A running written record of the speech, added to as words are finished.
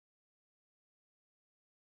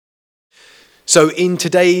So in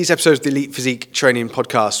today's episode of the Elite Physique Training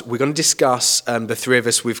Podcast, we're going to discuss the three of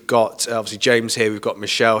us. We've got obviously James here, we've got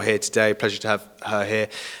Michelle here today, pleasure to have her here,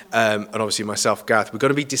 and obviously myself, Gareth. We're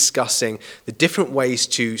going to be discussing the different ways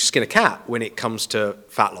to skin a cat when it comes to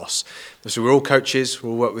fat loss. So we're all coaches,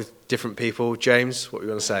 we'll work with different people. James, what are we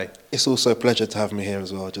going to say? It's also a pleasure to have me here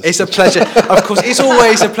as well. It's a pleasure. Of course, it's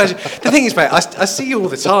always a pleasure. The thing is, mate, I see you all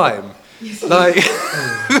the time. Like,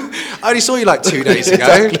 I only saw you like 2 days ago.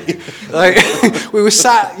 Exactly. Like, we were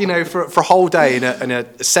sat, for a whole day in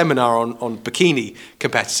a seminar on bikini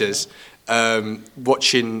competitors,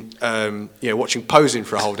 watching posing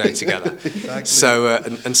for a whole day together. Exactly. So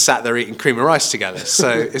and sat there eating cream and rice together.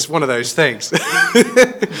 So it's one of those things.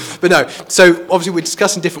 But no, so obviously we're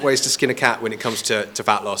discussing different ways to skin a cat when it comes to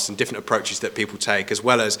fat loss and different approaches that people take, as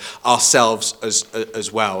well as ourselves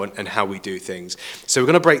as well, and how we do things. So we're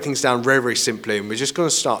going to break things down very, very simply, and we're just going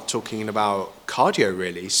to start talking about cardio,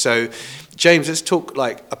 really. So James, let's talk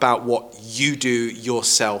about what you do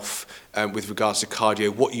yourself with regards to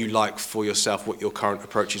cardio, what you like for yourself, what your current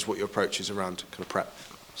approach is, what your approach is around kind of prep.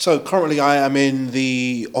 So currently I am in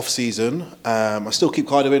the off season. I still keep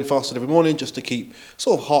cardio in fasted every morning just to keep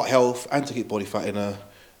sort of heart health and to keep body fat in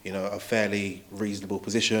a fairly reasonable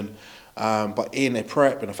position. But in a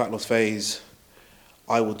prep, in a fat loss phase,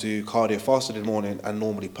 I will do cardio fasted in the morning and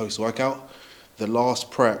normally post workout. The last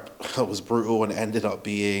prep was brutal and it ended up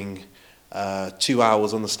being 2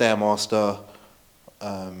 hours on the Stairmaster.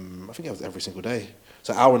 I think it was every single day.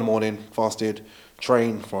 So hour in the morning, fasted,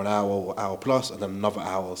 trained for an hour or hour plus, and then another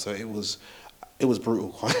hour. So it was brutal,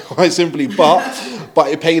 quite simply. But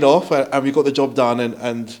it paid off, and we got the job done.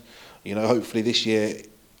 And hopefully this year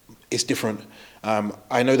it's different.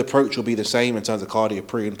 I know the approach will be the same in terms of cardio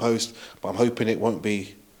pre and post, but I'm hoping it won't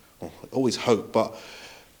be. Well, I always hope, but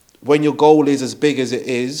when your goal is as big as it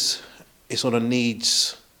is, it's on a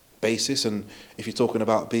needs basis. And if you're talking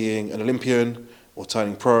about being an Olympian or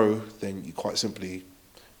turning pro, then you quite simply,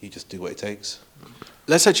 you just do what it takes.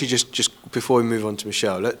 Let's actually just before we move on to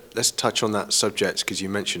Michelle, let's touch on that subject because you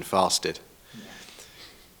mentioned fasted. Yeah.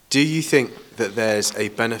 Do you think that there's a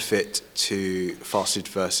benefit to fasted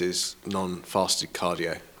versus non-fasted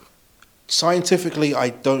cardio? Scientifically, I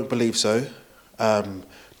don't believe so.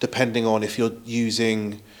 Depending on if you're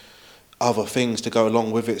using other things to go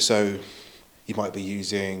along with it, so you might be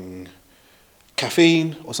using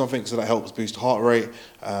caffeine or something, so that helps boost heart rate.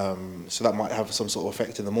 So that might have some sort of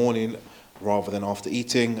effect in the morning rather than after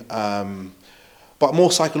eating. But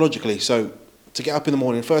more psychologically, so to get up in the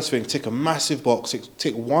morning, first thing, tick a massive box,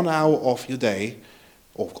 tick 1 hour off your day,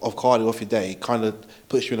 or of cardio off your day, kind of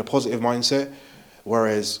puts you in a positive mindset.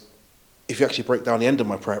 Whereas if you actually break down the end of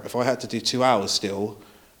my prep, if I had to do 2 hours still,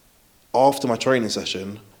 after my training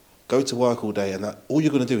session, go to work all day, and that all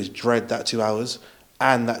you're going to do is dread that 2 hours.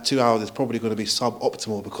 And that 2 hours is probably going to be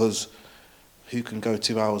suboptimal because who can go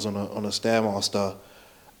 2 hours on a Stairmaster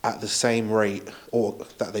at the same rate or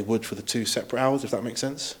that they would for the two separate hours, if that makes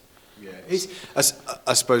sense? Yeah,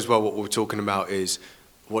 I suppose what we're talking about is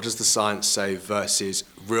what does the science say versus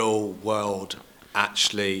real world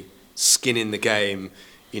actually skin in the game,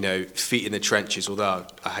 feet in the trenches, although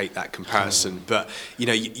I hate that comparison, but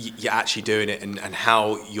you're actually doing it and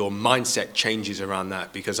how your mindset changes around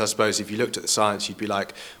that. Because I suppose if you looked at the science, you'd be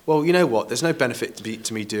like, well, you know what, there's no benefit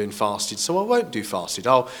to me doing fasted, so I won't do fasted.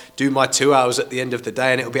 I'll do my 2 hours at the end of the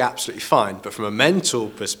day and it'll be absolutely fine. But from a mental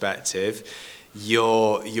perspective,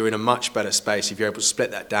 you're in a much better space if you're able to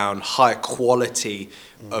split that down, higher quality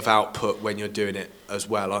of output when you're doing it as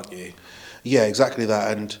well, aren't you? Yeah, exactly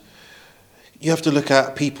that. And you have to look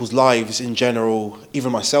at people's lives in general,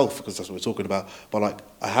 even myself, because that's what we're talking about. But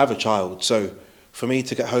I have a child, so for me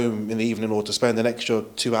to get home in the evening or to spend an extra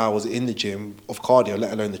 2 hours in the gym of cardio,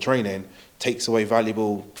 let alone the training, takes away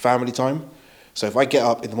valuable family time. So if I get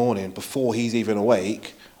up in the morning before he's even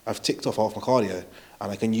awake, I've ticked off half my cardio,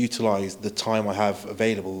 and I can utilise the time I have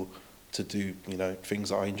available to do things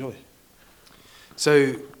that I enjoy.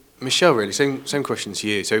 So Michelle, really, same question to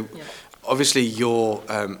you. So. Yeah. Obviously, you're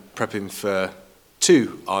prepping for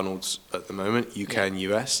 2 Arnolds at the moment, UK and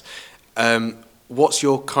US. What's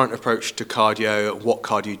your current approach to cardio? What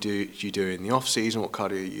cardio do you do in the off season? What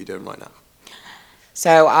cardio are you doing right now?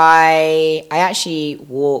 So I actually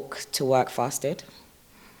walk to work fasted.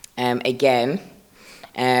 I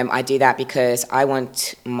do that because I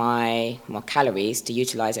want my calories to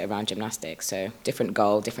utilize it around gymnastics. So different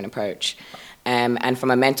goal, different approach. And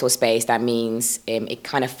from a mental space, that means it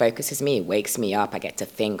kind of focuses me, it wakes me up, I get to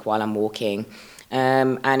think while I'm walking,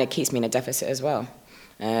 and it keeps me in a deficit as well.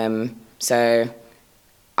 So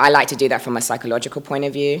I like to do that from a psychological point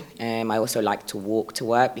of view. I also like to walk to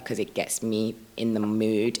work because it gets me in the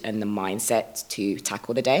mood and the mindset to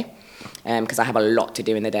tackle the day, because I have a lot to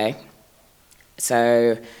do in the day.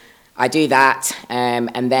 So I do that,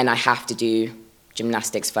 and then I have to do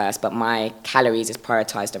gymnastics first, but my calories is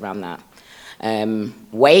prioritized around that.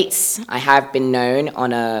 Weights, I have been known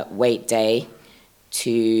on a weight day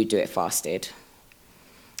to do it fasted.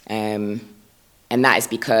 And that is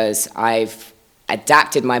because I've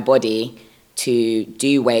adapted my body to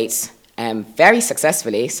do weights very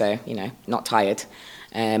successfully, so, not tired,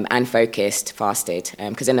 and focused, fasted,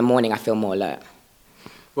 because in the morning I feel more alert.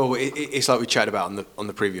 Well, it's like we chatted about on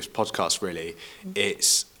the previous podcast, really.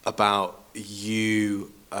 It's about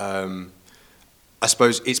you, I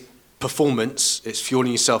suppose it's performance, it's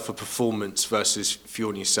fueling yourself for performance versus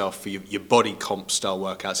fueling yourself for your body comp style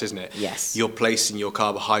workouts, isn't it? Yes. You're placing your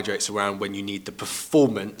carbohydrates around when you need the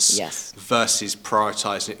performance, yes, versus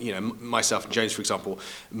prioritizing it. Myself and James, for example,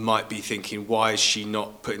 might be thinking, why is she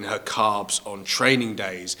not putting her carbs on training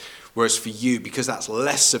days? Whereas for you, because that's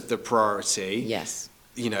less of the priority, yes,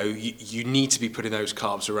 you need to be putting those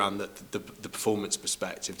carbs around the performance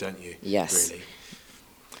perspective, don't you? Yes. Really.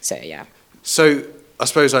 So, yeah. So I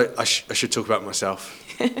suppose I should talk about myself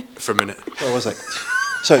for a minute. What was it?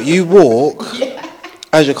 So you walk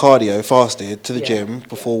as your cardio fasted to the gym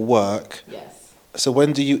before work. Yes. So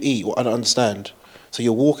when do you eat? Well, I don't understand. So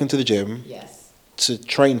you're walking to the gym Yes. to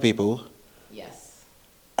train people, Yes.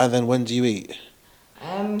 and then when do you eat?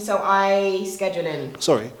 So I schedule in.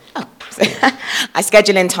 Sorry. Oh. I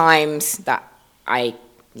schedule in times that I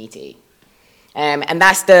need to eat. And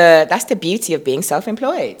that's the beauty of being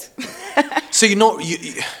self-employed. So you're not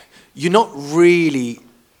really.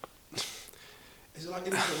 Is it like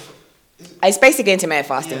It's basically intermittent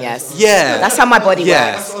fasting, yes. Yeah. That's how my body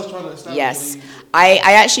Yeah. works. That's what I was trying to understand. Yes. I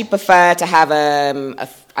actually prefer to have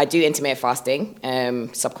I do intermittent fasting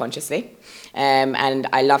subconsciously, and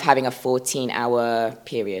I love having a 14-hour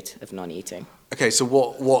period of non-eating. Okay, so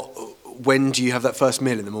when do you have that first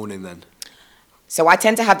meal in the morning then? So I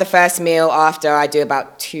tend to have the first meal after I do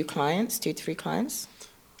about 2 to 3 clients.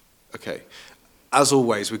 Okay. As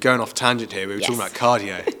always, we're going off tangent here. We were Yes. talking about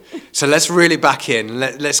cardio. So let's really back in.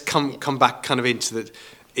 Let's come back kind of into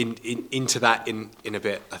that in a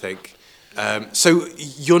bit, I think. So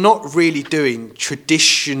you're not really doing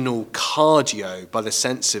traditional cardio by the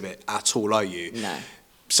sense of it at all, are you? No.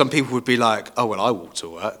 Some people would be like, oh, well, I walk to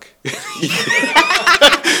work.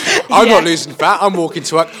 I'm not losing fat, I'm walking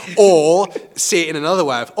to work. Or see it in another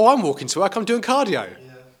way of, oh, I'm walking to work, I'm doing cardio.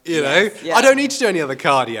 You know? Yeah. I don't need to do any other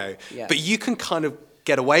cardio. Yeah. But you can kind of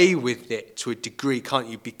get away with it to a degree, can't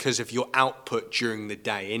you? Because of your output during the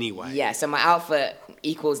day anyway. Yeah, so my output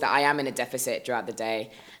equals that I am in a deficit throughout the day.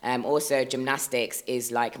 Also, gymnastics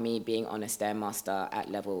is like me being on a Stairmaster at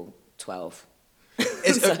level 12.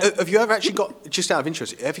 Have you ever actually got, just out of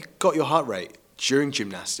interest, have you got your heart rate during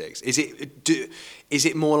gymnastics? Is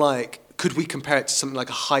it more like, could we compare it to something like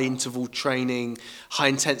a high interval training, high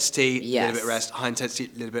intensity, a Yes. little bit of rest, high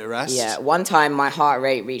intensity, a little bit of rest? Yeah, one time my heart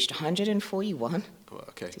rate reached 141. Oh,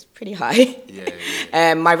 okay. It's pretty high.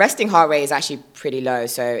 Yeah. My resting heart rate is actually pretty low,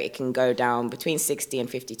 so it can go down between 60 and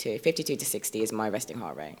 52. 52 to 60 is my resting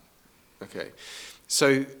heart rate. Okay.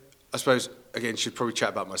 So I suppose, again, should probably chat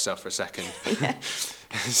about myself for a second.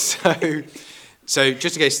 So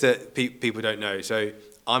just in case that people don't know, so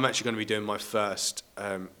I'm actually going to be doing my first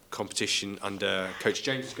competition under Coach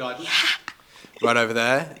James' guidance. Right over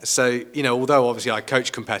there. So, although obviously I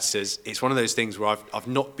coach competitors, it's one of those things where I've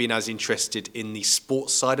not been as interested in the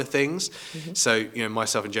sports side of things. Mm-hmm. So,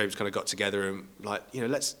 myself and James kind of got together and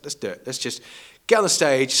let's do it. Let's just get on the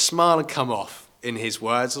stage, smile and come off, in his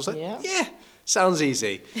words. I was like, yeah, sounds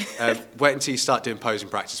easy. Wait until you start doing posing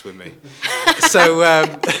practice with me. So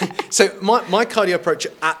my cardio approach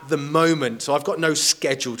at the moment, so I've got no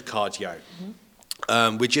scheduled cardio.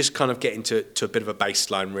 Mm-hmm. We're just kind of getting to a bit of a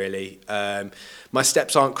baseline, really. My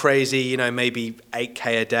steps aren't crazy, maybe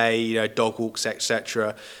 8K a day, dog walks,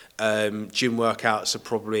 etc. Gym workouts are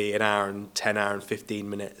probably an hour and 15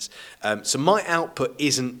 minutes. So my output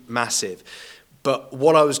isn't massive. But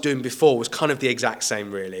what I was doing before was kind of the exact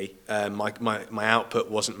same, really. My output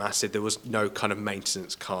wasn't massive. There was no kind of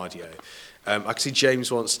maintenance cardio. I can see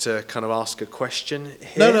James wants to kind of ask a question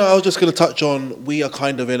here. No, I was just going to touch on, we are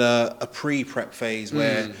kind of in a pre-prep phase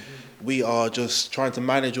where we are just trying to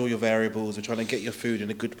manage all your variables. We're trying to get your food in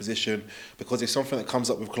a good position because it's something that comes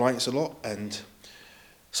up with clients a lot. And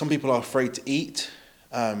some people are afraid to eat.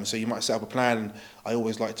 So you might set up a plan. And I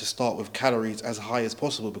always like to start with calories as high as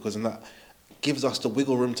possible because then that gives us the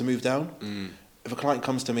wiggle room to move down. If a client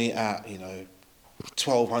comes to me at,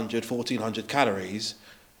 1,200, 1,400 calories,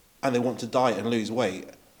 and they want to diet and lose weight,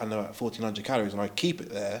 and they're at 1,400 calories, and I keep it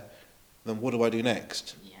there, then what do I do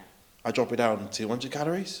next? Yeah. I drop it down to 200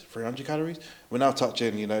 calories, 300 calories. We're now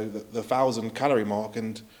touching, the 1,000 calorie mark,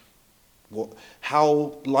 and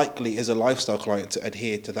how likely is a lifestyle client to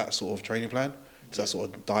adhere to that sort of training plan, to that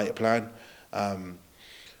sort of diet plan?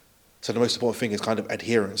 So the most important thing is kind of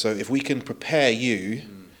adherence. So if we can prepare you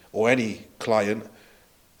or any client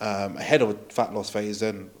ahead of a fat loss phase,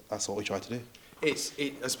 then that's what we try to do. I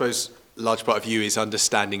suppose a large part of you is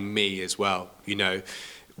understanding me as well.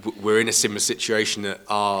 We're in a similar situation that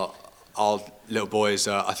our little boys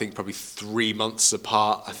are, I think, probably 3 months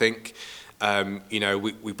apart, I think.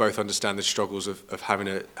 We both understand the struggles of having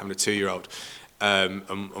a 2-year-old.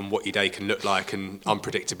 And what your day can look like and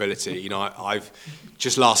unpredictability. I've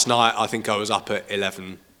just last night, I think I was up at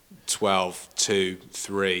 11, 12, 2,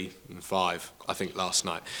 3 and 5, I think last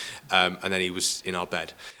night. And then he was in our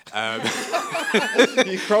bed.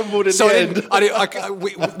 You crumbled in the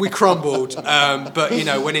end. We crumbled. But,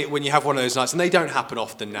 when you have one of those nights, and they don't happen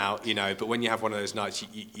often now, but when you have one of those nights,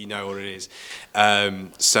 you know what it is.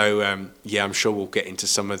 I'm sure we'll get into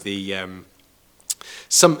some of the...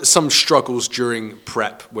 Some struggles during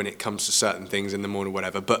prep when it comes to certain things in the morning,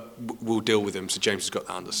 whatever, but we'll deal with them. So James has got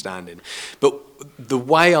that understanding. But the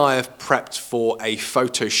way I have prepped for a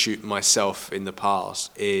photo shoot myself in the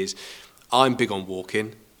past is I'm big on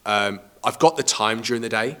walking. I've got the time during the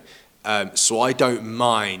day, so I don't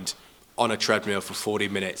mind on a treadmill for 40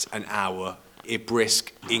 minutes, an hour, a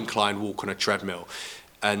brisk incline walk on a treadmill.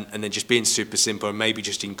 And then just being super simple and maybe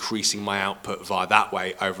just increasing my output via that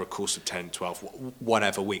way over a course of 10, 12,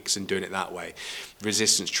 whatever weeks and doing it that way.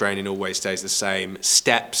 Resistance training always stays the same.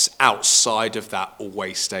 Steps outside of that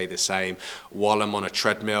always stay the same. While I'm on a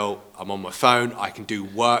treadmill, I'm on my phone. I can do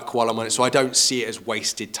work while I'm on it. So I don't see it as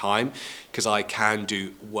wasted time because I can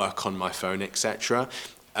do work on my phone, etc.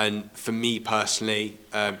 And for me personally,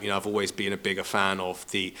 I've always been a bigger fan of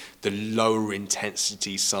the lower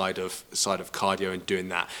intensity side of cardio and doing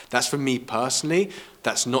that. That's for me personally.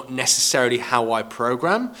 That's not necessarily how I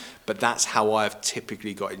program, but that's how I've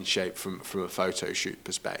typically got in shape from a photo shoot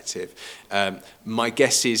perspective. My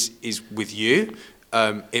guess is with you,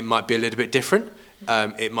 it might be a little bit different.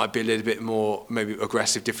 It might be a little bit more maybe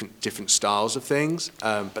aggressive, different styles of things.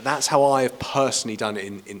 But that's how I have personally done it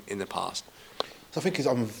in the past. So I think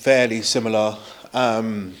I'm fairly similar,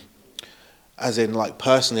 as in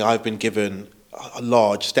personally I've been given a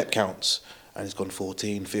large step counts and it's gone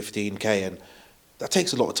 14, 15k and that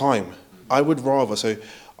takes a lot of time. I would rather,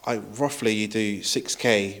 you do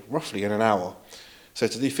 6k roughly in an hour. So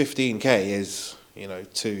to do 15k is,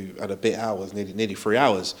 2 and a bit hours, nearly 3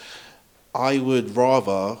 hours. I would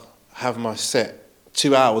rather have my set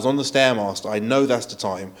 2 hours on the Stairmaster. I know that's the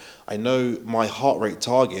time. I know my heart rate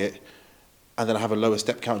target, and then I have a lower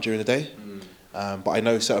step count during the day. But I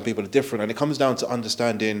know certain people are different, and it comes down to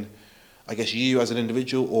understanding, I guess, you as an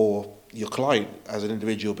individual or your client as an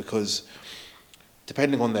individual, because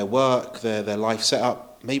depending on their work, their life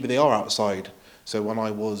setup, maybe they are outside. So when I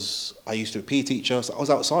used to be a PE teacher, so I was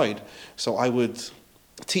outside. So I would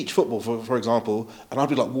teach football, for example, and I'd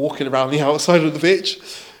be walking around the outside of the pitch.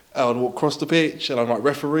 I would walk across the pitch and I'm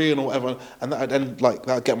referee and whatever, and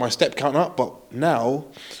that'd get my step count up. But now,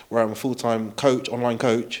 where I'm a full-time coach, online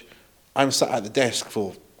coach, I'm sat at the desk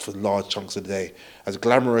for large chunks of the day. As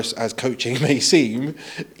glamorous as coaching may seem,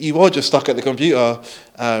 you are just stuck at the computer,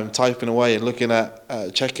 typing away and looking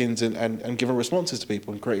at check-ins and giving responses to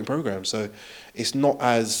people and creating programs. So it's not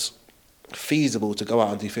as feasible to go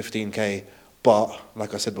out and do 15k. But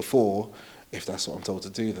like I said before, if that's what I'm told to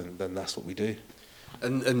do, then that's what we do.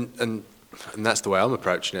 And that's the way I'm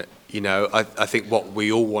approaching it. I think what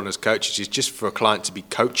we all want as coaches is just for a client to be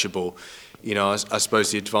coachable. I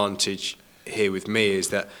suppose the advantage here with me is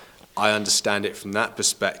that I understand it from that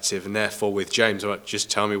perspective, and therefore with James, I'm like, just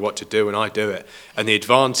tell me what to do and I do it. And the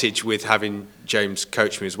advantage with having James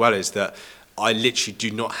coach me as well is that I literally do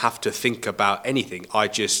not have to think about anything. I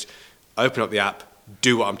just open up the app,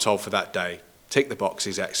 do what I'm told for that day, tick the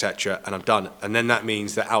boxes, etc., and I'm done. And then that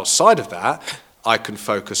means that outside of that, I can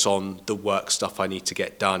focus on the work stuff I need to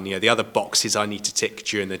get done, the other boxes I need to tick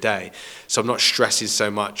during the day. So I'm not stressing so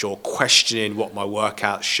much or questioning what my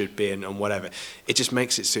workouts should be and whatever. It just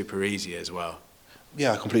makes it super easy as well.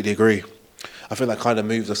 Yeah, I completely agree. I think that kind of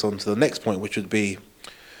moves us on to the next point, which would be,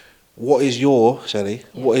 what is your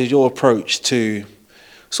approach to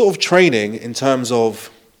sort of training in terms of,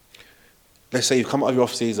 let's say you've come out of your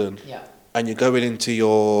off season and you're going into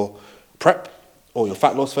your prep or your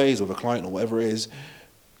fat loss phase with a client or whatever it is.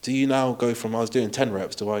 Do you now go from, I was doing 10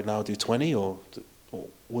 reps, do I now do 20 or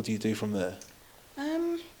what do you do from there?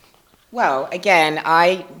 Well, again,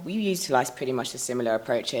 we utilize pretty much the similar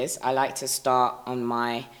approaches. I like to start on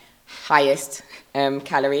my highest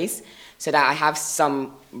calories so that I have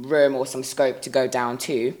some room or some scope to go down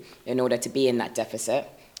to in order to be in that deficit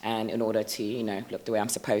and in order to, look the way I'm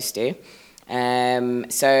supposed to.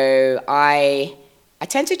 So I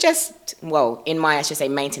tend to just, in my, I should say,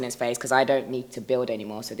 maintenance phase, because I don't need to build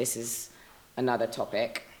anymore, so this is another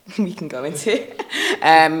topic we can go into.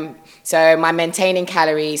 So my maintaining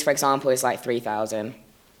calories, for example, is like 3,000,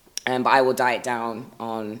 but I will diet down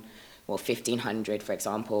on 1,500, for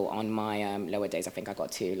example, on my lower days. I think I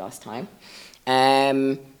got 2 last time.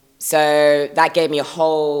 So that gave me a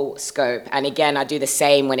whole scope. And again, I do the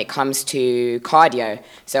same when it comes to cardio.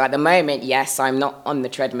 So at the moment, yes, I'm not on the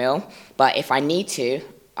treadmill, but if I need to,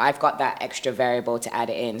 I've got that extra variable to add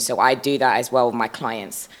it in. So I do that as well with my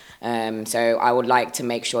clients. So I would like to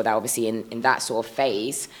make sure that obviously in that sort of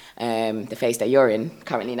phase, the phase that you're in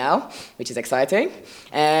currently now, which is exciting,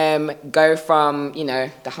 go from,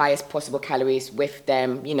 the highest possible calories with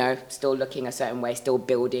them, still looking a certain way, still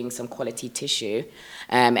building some quality tissue.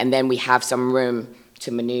 And then we have some room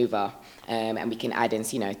to maneuver, and we can add in,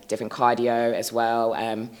 different cardio as well.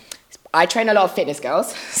 I train a lot of fitness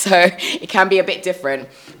girls, so it can be a bit different,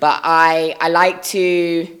 but I like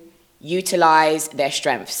to utilize their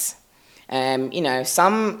strengths.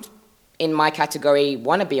 Some in my category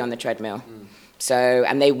want to be on the treadmill. So,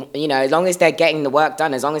 and they, as long as they're getting the work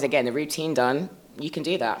done, as long as they're getting the routine done, you can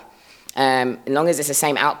do that. As long as it's the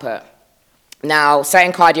same output. Now,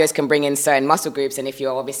 certain cardios can bring in certain muscle groups, and if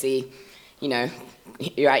you're obviously,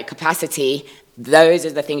 you're at capacity, those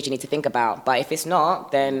are the things you need to think about. But if it's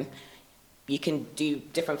not, then you can do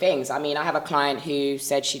different things. I mean, I have a client who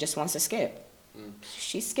said she just wants to skip.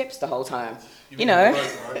 She skips the whole time, Yeah.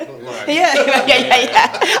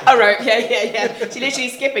 A rope, yeah. She literally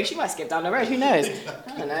skipping. She might skip down the road. Who knows?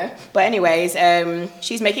 I don't know. But anyways,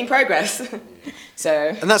 she's making progress.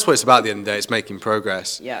 So. And that's what it's about at the end of the day. It's making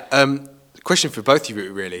progress. Yeah. Question for both of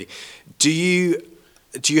you, really. Do you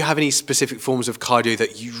have any specific forms of cardio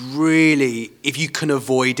that you really, if you can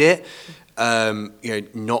avoid it,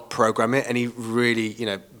 not program it? Any really,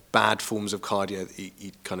 bad forms of cardio that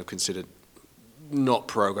you kind of considered not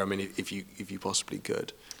programming if you possibly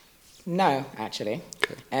could? No, actually.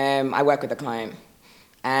 Okay. I work with a client,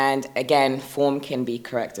 and again, form can be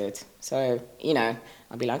corrected. So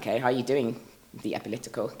I'll be like, okay, how are you doing? The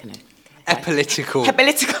epileptical, Elliptical,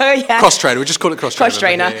 yeah. Cross trainer. We just call it cross trainer. Cross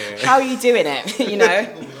trainer. Yeah. How are you doing it?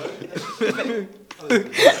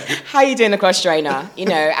 How are you doing the cross trainer?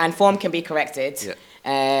 And form can be corrected.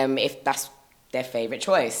 Yeah. If that's their favorite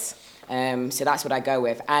choice. So that's what I go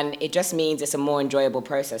with. And it just means it's a more enjoyable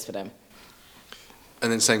process for them.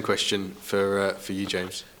 And then same question for you,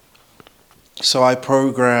 James. So I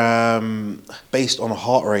program based on a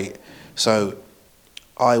heart rate. So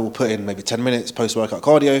I will put in maybe 10 minutes post-workout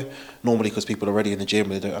cardio, normally because people are already in the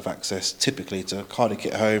gym and they don't have access typically to cardio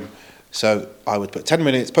kit at home. So I would put 10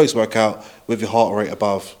 minutes post-workout with your heart rate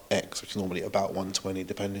above X, which is normally about 120,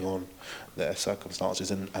 depending on their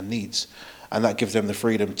circumstances and needs. And that gives them the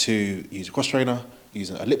freedom to use a cross trainer, use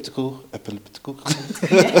an elliptical, a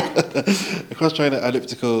cross trainer,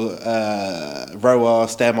 elliptical, rower,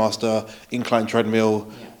 Stairmaster, incline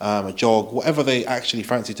treadmill, a jog, whatever they actually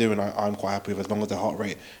fancy doing, I'm quite happy with, as long as their heart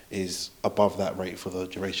rate is above that rate for the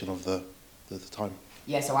duration of the time.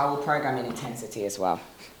 Yeah, so I will program in intensity as well.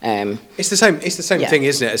 It's the same thing,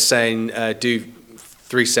 isn't it, as saying do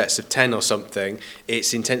 3 sets of 10 or something.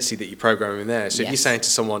 It's intensity that you program in there. So if you're saying to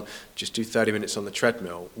someone, just do 30 minutes on the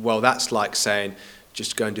treadmill, well, that's like saying,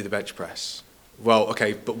 just go and do the bench press. Well,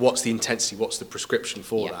 okay, but what's the intensity? What's the prescription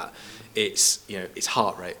for that? It's, it's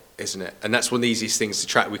heart rate, isn't it? And that's one of the easiest things to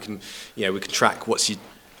track. We can track what's your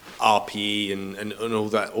RPE and all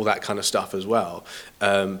that kind of stuff as well.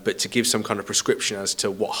 But to give some kind of prescription as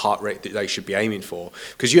to what heart rate that they should be aiming for.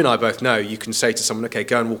 Because you and I both know, you can say to someone, okay,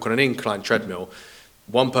 go and walk on an incline treadmill.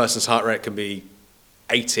 One person's heart rate can be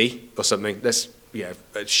 80 or something. Let's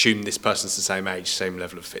assume this person's the same age, same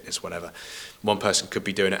level of fitness, whatever. One person could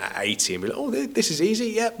be doing it at 80 and be like, oh, this is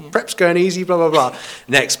easy, prep's going easy, blah, blah, blah.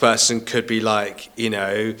 Next person could be like,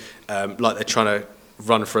 like they're trying to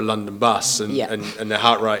run for a London bus and their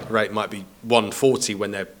heart rate might be 140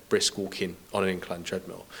 when they're brisk walking on an incline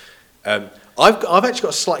treadmill. I've actually got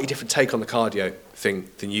a slightly different take on the cardio thing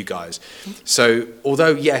than you guys. So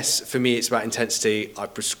although, yes, for me it's about intensity, I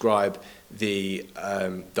prescribe the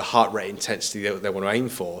heart rate intensity that they want to aim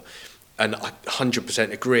for. And I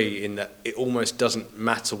 100% agree in that it almost doesn't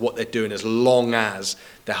matter what they're doing as long as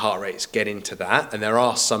their heart rates get into that. And there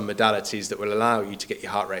are some modalities that will allow you to get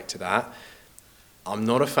your heart rate to that. I'm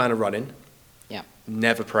not a fan of running. Yeah.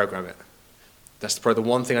 never program it. That's probably the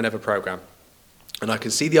one thing I never program. And I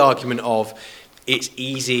can see the argument of it's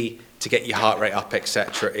easy to get your heart rate up,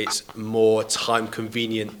 etc. It's more time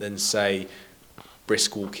convenient than, say,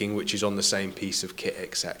 brisk walking, which is on the same piece of kit,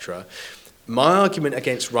 etc. My argument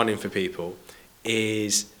against running for people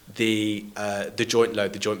is the joint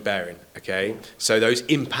load, the joint bearing, okay? So those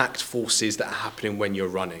impact forces that are happening when you're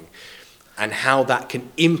running and how that can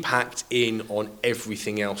impact in on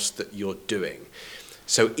everything else that you're doing.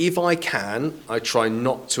 So if I can, I try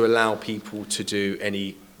not to allow people to do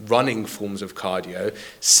any running forms of cardio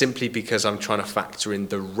simply because I'm trying to factor in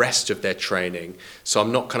the rest of their training. So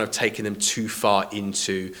I'm not kind of taking them too far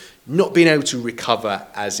into not being able to recover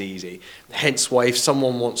as easy. Hence why if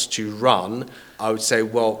someone wants to run, I would say,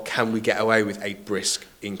 well, can we get away with a brisk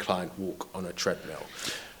incline walk on a treadmill?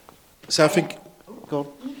 So I think, go on.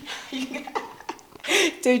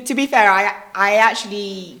 To be fair, I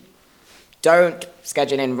actually don't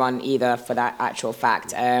schedule in run either for that actual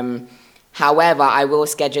fact. However, I will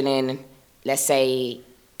schedule in, let's say,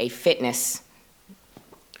 a fitness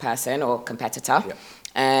person or competitor,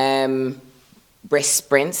 brisk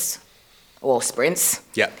sprints or sprints.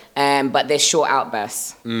 Yeah. But there's short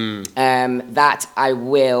outbursts that I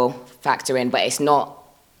will factor in, but it's not.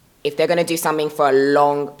 If they're going to do something for a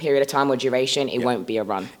long period of time or duration, it won't be a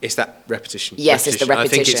run. It's that repetition. Yes, it's the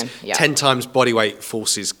repetition. I think it's 10 times body weight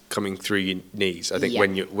forces coming through your knees, I think,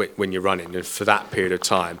 when you're running, and for that period of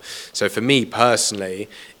time. So for me personally,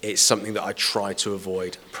 it's something that I try to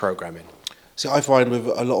avoid programming. So I find with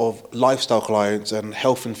a lot of lifestyle clients and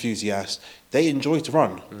health enthusiasts, they enjoy to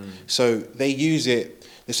run. So they use it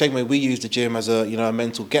the same way we use the gym as a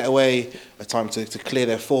mental getaway, a time to clear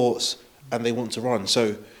their thoughts, and they want to run.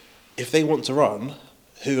 So if they want to run,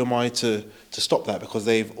 who am I to stop that? Because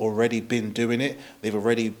they've already been doing it. They're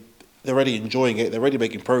already enjoying it. They're already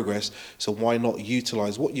making progress. So why not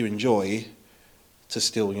utilize what you enjoy to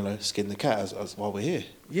still, skin the cat as while we're here?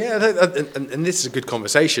 Yeah, and this is a good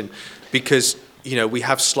conversation because, we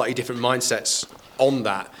have slightly different mindsets on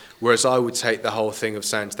that. Whereas I would take the whole thing of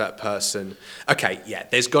saying to that person, okay, yeah,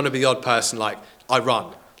 there's going to be the odd person like, I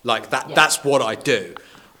run. Like that. Yeah. That's what I do.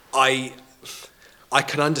 I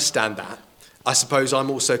can understand that. I suppose I'm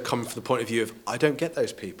also coming from the point of view of I don't get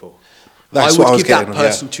those people. I would give that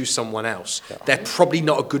person to someone else. Yeah. They're probably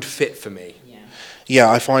not a good fit for me. Yeah,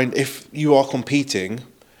 I find if you are competing,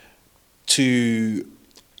 to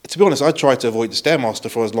be honest, I try to avoid the Stairmaster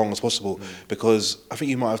for as long as possible because I think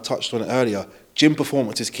you might have touched on it earlier. Gym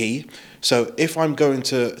performance is key. So if I'm going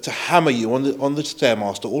to hammer you on the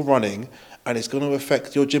Stairmaster or running, and it's going to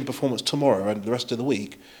affect your gym performance tomorrow and the rest of the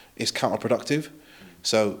week, it's counterproductive.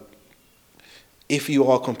 So if you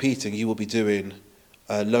are competing, you will be doing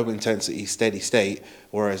a low intensity, steady state.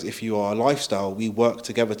 Whereas if you are a lifestyle, we work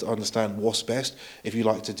together to understand what's best. If you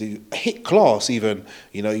like to do a HIIT class even,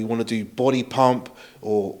 you want to do body pump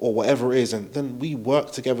or whatever it is, and then we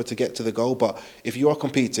work together to get to the goal. But if you are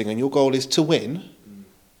competing and your goal is to win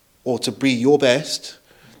or to be your best,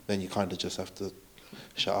 then you kind of just have to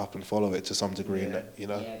shut up and follow it to some degree, and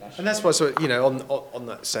that's why, on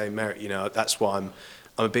that same merit, that's why I'm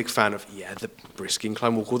a big fan of the brisk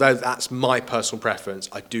incline walk. Although that's my personal preference,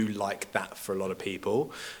 I do like that for a lot of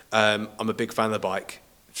people. I'm a big fan of the bike,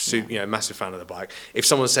 massive fan of the bike. If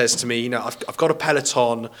someone says to me, I've got a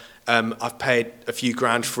Peloton, I've paid a few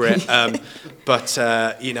grand for it, but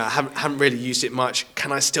I haven't really used it much.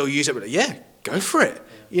 Can I still use it? Yeah, go for it.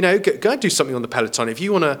 Go and do something on the Peloton. If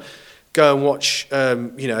you want to go and watch, I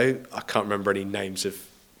can't remember any names of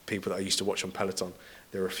people that I used to watch on Peloton.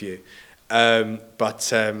 There are a few.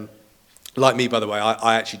 But like me, by the way,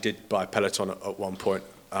 I actually did buy a Peloton at one point.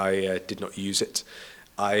 I did not use it.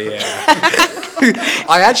 I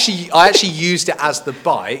actually used it as the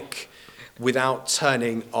bike without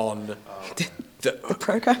turning on the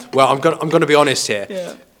program. Well, I'm going to be honest here.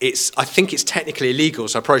 Yeah. I think it's technically illegal,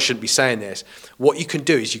 so I probably shouldn't be saying this. What you can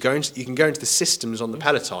do is you can go into the systems on the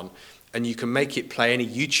Peloton, and you can make it play any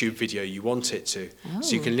YouTube video you want it to. Oh.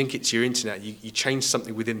 So you can link it to your internet. You change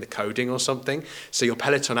something within the coding or something. So your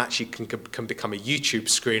Peloton actually can become a YouTube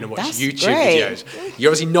screen and watch YouTube videos.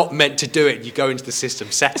 You're obviously not meant to do it. You go into the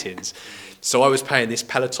system settings. So I was paying this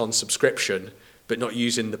Peloton subscription, but not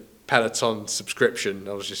using the Peloton subscription.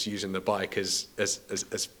 I was just using the bike as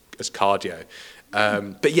cardio.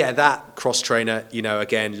 But yeah, that cross trainer,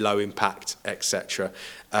 again, low impact, etc.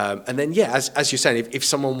 And then, as you're saying, if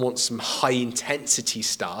someone wants some high intensity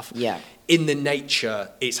stuff, in the nature,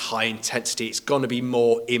 it's high intensity. It's going to be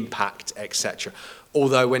more impact, etc.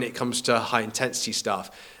 Although when it comes to high intensity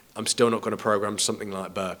stuff, I'm still not going to program something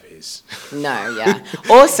like burpees. No, yeah.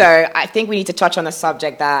 Also, I think we need to touch on a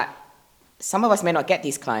subject that some of us may not get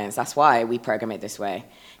these clients. That's why we program it this way.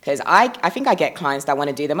 Because I think I get clients that want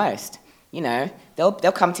to do the most. You know, they'll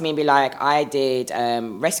come to me and be like, I did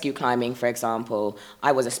rescue climbing, for example.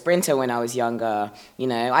 I was a sprinter when I was younger. You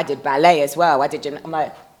know, I did ballet as well. I'm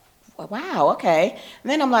like, wow, okay. And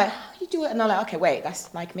then I'm like, how do you do it? And I'm like, okay, wait,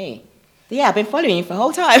 that's like me. Yeah, I've been following you for the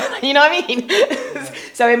whole time. You know what I mean?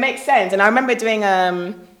 So it makes sense. And I remember doing,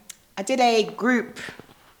 I did a group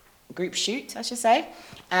shoot, I should say.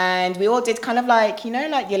 And we all did kind of like, you know,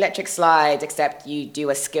 like the electric slide, except you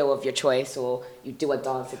do a skill of your choice or you do a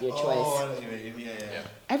dance of your choice. Oh, I know what you mean. Yeah.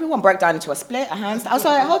 Everyone broke down into a split, a handstand. I was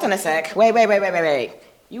like, hold on a sec. Wait.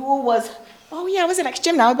 You all was, oh yeah, I was in next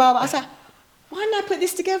gym now. But I was like, why didn't I put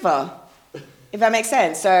this together? If that makes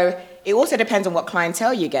sense. So it also depends on what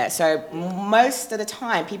clientele you get. So most of the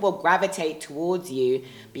time, people gravitate towards you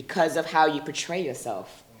because of how you portray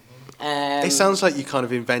yourself. It sounds like you kind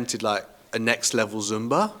of invented like a next level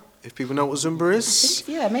Zumba, if people know what Zumba is.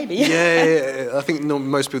 Yeah, maybe. Yeah. I think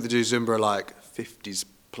most people that do Zumba are like 50s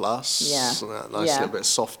plus. Yeah. So that nice little bit of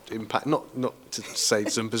soft impact. Not to say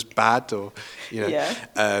Zumba's bad or, you know,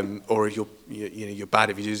 or you're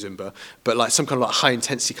bad if you do Zumba, but like some kind of like high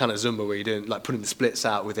intensity kind of Zumba where you're doing like putting the splits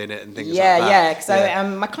out within it and things like that. So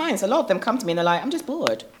my clients, a lot of them come to me and they're like, I'm just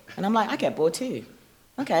bored. And I'm like, I get bored too.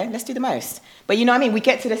 Okay, let's do the most. But you know what I mean? We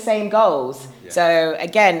get to the same goals. Yeah. So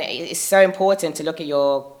again, it's so important to look at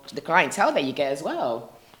the clientele that you get as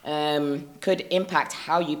well. Could impact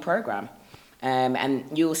how you program. And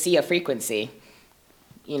you'll see a frequency,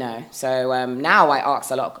 you know. So now I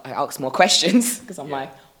ask more questions because I'm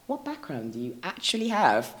like, what background do you actually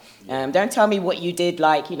have? Don't tell me what you did,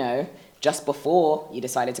 like, you know, just before you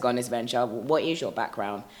decided to go on this venture. What is your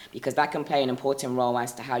background? Because that can play an important role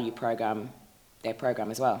as to how you program their program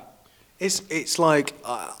as well. It's like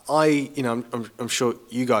I'm sure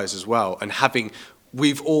you guys as well, and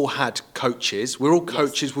we've all had coaches. We're all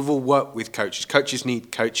coaches. Yes. We've all worked with coaches. Coaches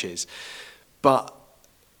need coaches, but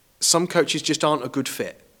some coaches just aren't a good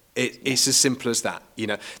fit. It's as simple as that. You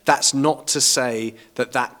know, that's not to say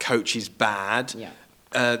that coach is bad. Yeah.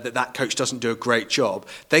 That coach doesn't do a great job.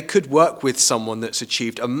 They could work with someone that's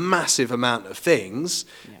achieved a massive amount of things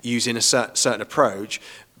using a certain approach.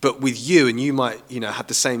 But with you, and you might, you know, have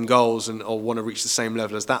the same goals or want to reach the same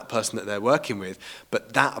level as that person that they're working with,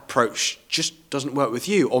 but that approach just doesn't work with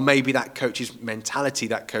you. Or maybe that coach's mentality,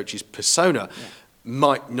 that coach's persona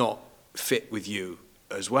might not fit with you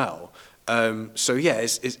as well. So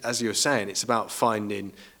it's, as you were saying, it's about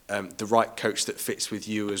finding the right coach that fits with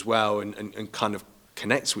you as well and kind of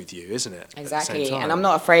connects with you, isn't it? Exactly. And I'm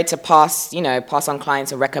not afraid to pass on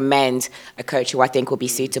clients and recommend a coach who I think will be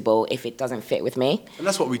suitable if it doesn't fit with me. And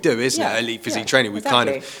that's what we do, isn't it? Elite Physique Training. We kind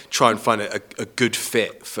of try and find a good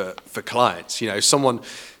fit for clients. You know, someone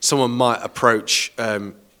might approach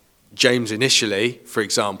James initially, for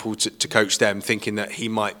example, to coach them, thinking that he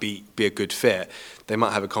might be a good fit. They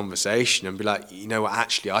might have a conversation and be like, you know what,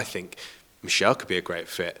 actually, I think Michelle could be a great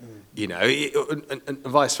fit, you know, and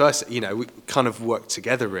vice versa. You know, we kind of work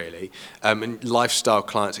together really, and lifestyle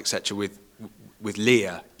clients, etc. With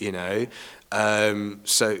Leah, you know.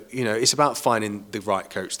 So you know, it's about finding the right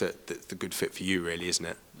coach that's the good fit for you, really, isn't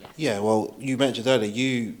it? Yeah. Well, you mentioned earlier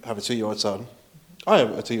you have a 2-year-old son. I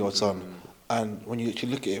have a 2-year-old son, and when you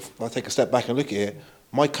actually look at it, if I take a step back and look at it,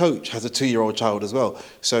 my coach has a 2-year-old child as well.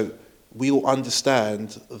 So we all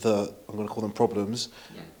understand I'm going to call them problems.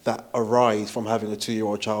 Yeah. That arise from having a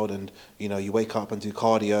 2-year-old child, and you know you wake up and do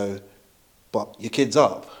cardio, but your kid's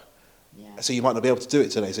up, so you might not be able to do it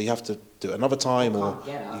today. So you have to do it another time,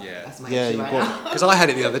 Because I had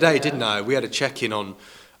it the other day, didn't I? We had a check-in on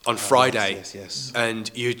Friday, yes. And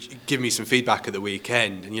you give me some feedback at the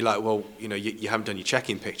weekend, and you're like, well, you know, you haven't done your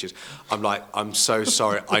check-in pictures. I'm like, I'm so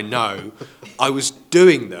sorry. I know, I was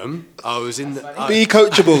doing them. I was in the. Be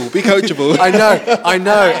coachable. I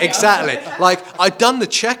know, exactly. Like I'd done the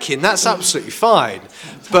check-in. That's absolutely fine.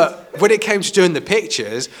 But when it came to doing the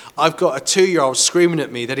pictures, I've got a 2-year-old screaming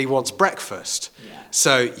at me that he wants breakfast. Yeah.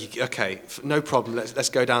 So okay, no problem. Let's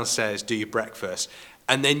go downstairs, do your breakfast.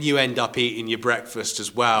 And then you end up eating your breakfast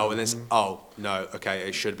as well, and then oh no, okay,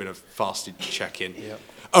 it should have been a fasted check-in. Yep.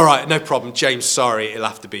 All right, no problem, James. Sorry, it'll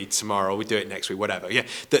have to be tomorrow. We do it next week, whatever. Yeah,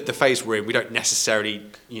 the phase we're in, we don't necessarily,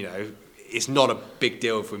 you know, it's not a big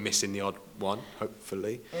deal if we're missing the odd one,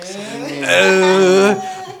 hopefully.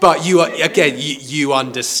 But you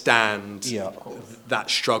understand that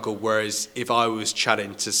struggle. Whereas if I was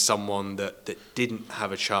chatting to someone that didn't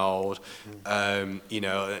have a child, you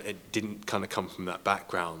know, it didn't kind of come from that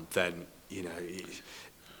background, then, you know,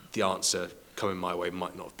 the answer. coming my way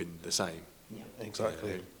might not have been the same. Yeah,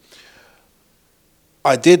 exactly.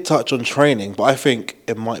 I did touch on training, but I think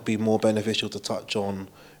it might be more beneficial to touch on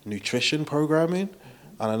nutrition programming.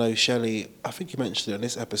 And I know, Shelley, I think you mentioned it in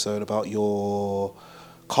this episode about your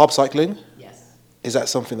carb cycling. Yes. Is that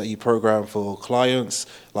something that you program for clients,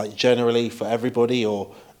 like generally for everybody,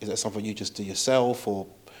 or is that something you just do yourself, or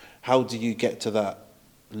how do you get to that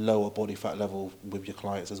lower body fat level with your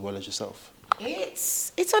clients as well as yourself?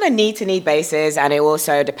 It's on a need-to-need basis, and it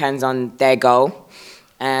also depends on their goal.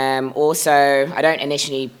 Also, I don't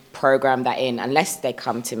initially program that in unless they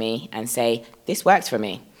come to me and say, this works for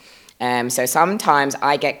me. So sometimes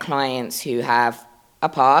I get clients who have a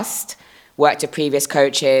past, worked with previous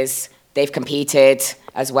coaches, they've competed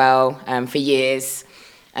as well for years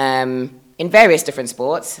in various different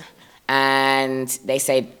sports, and they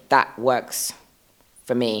say that works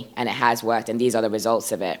for me, and it has worked, and these are the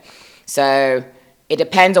results of it. So it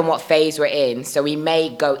depends on what phase we're in. So we may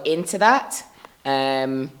go into that,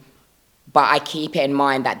 but I keep it in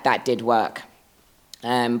mind that that did work.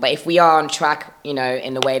 But if we are on track, in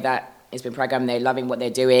the way that it's been programmed, they're loving what they're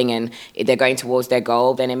doing and they're going towards their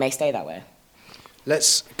goal, then it may stay that way.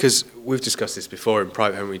 Because we've discussed this before in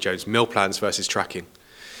Private Henry Jones, meal plans versus tracking.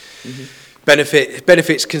 Mm-hmm.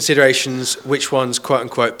 Benefits, considerations, which one's quote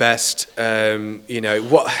unquote best, so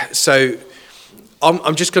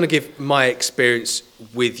I'm just going to give my experience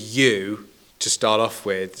with you to start off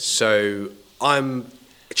with. So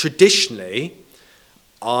traditionally,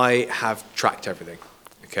 I have tracked everything,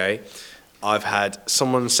 okay? I've had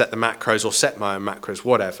someone set the macros or set my own macros,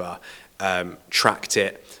 whatever, tracked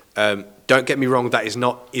it. Don't get me wrong, that is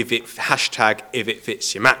not if it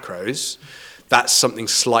fits your macros. That's something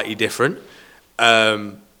slightly different.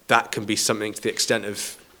 That can be something to the extent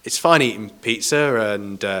of, it's fine eating pizza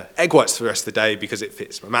and egg whites for the rest of the day because it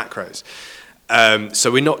fits my macros.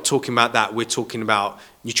 So we're not talking about that. We're talking about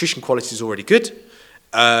nutrition quality is already good.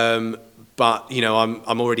 But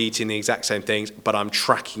I'm already eating the exact same things, but I'm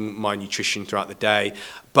tracking my nutrition throughout the day.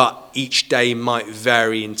 But each day might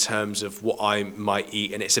vary in terms of what I might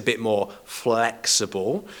eat, and it's a bit more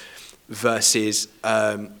flexible versus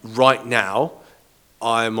right now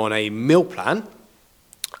I'm on a meal plan,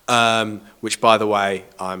 which, by the way,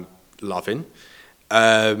 I'm loving.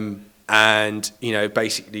 And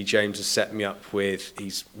basically James has set me up with,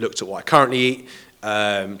 he's looked at what I currently eat,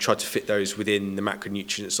 tried to fit those within the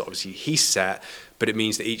macronutrients that obviously he's set, but it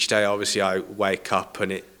means that each day obviously I wake up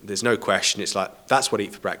and there's no question, it's like, that's what I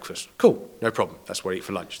eat for breakfast. Cool, no problem. That's what I eat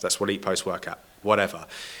for lunch. That's what I eat post-workout, whatever.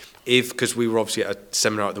 Because we were obviously at a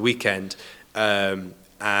seminar at the weekend, and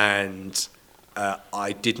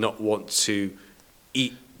I did not want to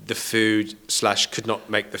eat the food / could not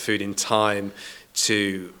make the food in time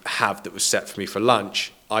to have that was set for me for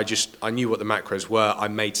lunch. I knew what the macros were. I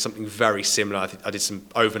made something very similar. I did some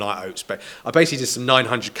overnight oats. But I basically did some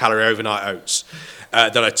 900 calorie overnight oats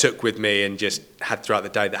that I took with me and just had throughout the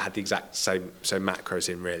day that had the exact same macros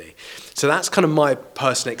in, really. So that's kind of my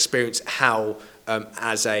personal experience, how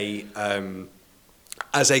as a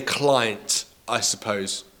client, I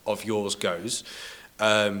suppose, of yours goes.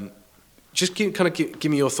 Just give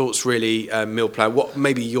me your thoughts, really, meal plan. What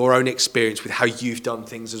maybe your own experience with how you've done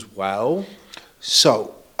things as well?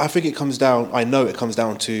 So I think I know it comes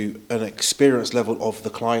down to an experience level of the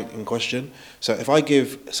client in question. So if I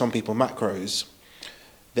give some people macros,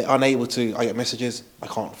 they're unable to, I get messages, I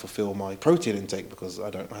can't fulfill my protein intake because I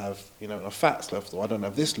don't have enough fats left, or I don't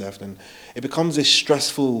have this left. And it becomes this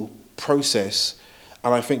stressful process.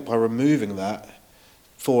 And I think by removing that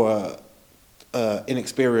for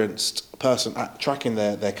inexperienced person at tracking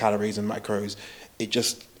their calories and macros, it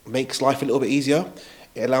just makes life a little bit easier.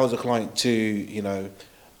 It allows the client to,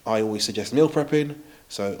 I always suggest meal prepping.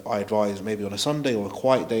 So I advise maybe on a Sunday or a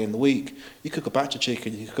quiet day in the week, you cook a batch of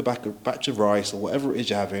chicken, you cook a batch of rice or whatever it is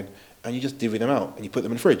you're having, and you just divvy them out and you put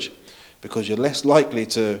them in the fridge, because you're less likely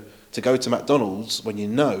to go to McDonald's when you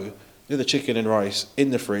know there's the chicken and rice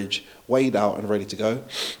in the fridge, weighed out and ready to go.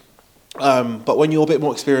 But when you're a bit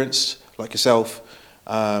more experienced, like yourself,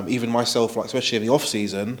 even myself, like especially in the off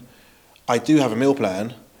season, I do have a meal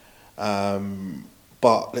plan.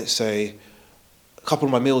 But let's say a couple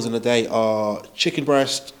of my meals in a day are chicken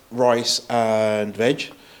breast, rice, and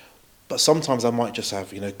veg. But sometimes I might just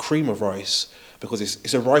have cream of rice, because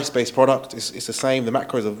it's a rice-based product. It's the same. The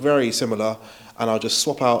macros are very similar, and I'll just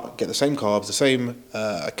swap out, get the same carbs, the same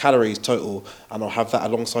calories total, and I'll have that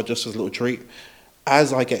alongside just as a little treat.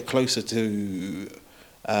 As I get closer to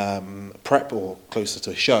prep or closer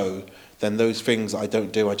to a show, then those things I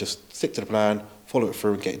don't do, I just stick to the plan, follow it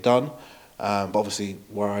through and get it done. But obviously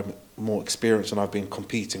where I'm more experienced and I've been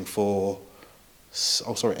competing for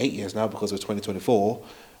 8 years now, because of 2024,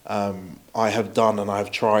 I have done and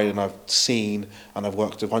I've tried and I've seen and I've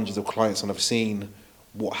worked with hundreds of clients and I've seen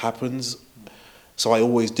what happens. So I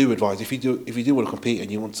always do advise, if you do want to compete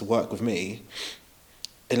and you want to work with me,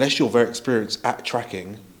 unless you're very experienced at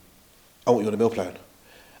tracking, I want you on a meal plan.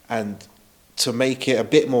 And to make it a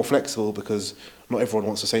bit more flexible, because not everyone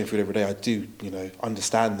wants the same food every day, I do,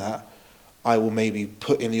 understand that. I will maybe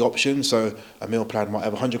put in the option, so a meal plan might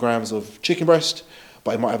have 100 grams of chicken breast,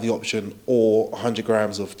 but it might have the option or 100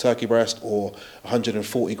 grams of turkey breast or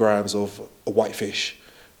 140 grams of whitefish.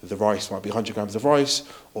 The rice might be 100 grams of rice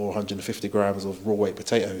or 150 grams of raw weight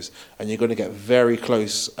potatoes. And you're going to get very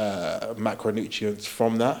close macronutrients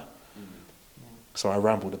from that. So I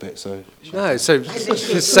rambled a bit. So no, so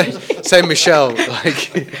Michelle,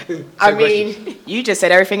 like. I mean, you just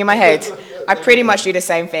said everything in my head. I pretty much do the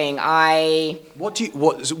same thing. What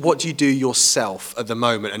do you do yourself at the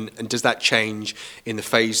moment, and does that change in the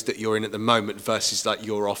phase that you're in at the moment versus like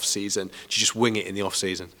your off season? Do you just wing it in the off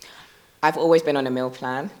season? I've always been on a meal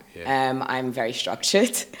plan. Yeah. I'm very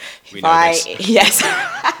structured. We know this. Yes.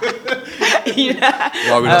 Why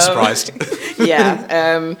are we not surprised?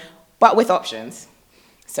 Yeah. But with options.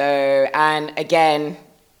 So, and again,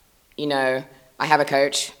 I have a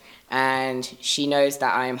coach and she knows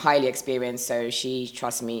that I am highly experienced, so she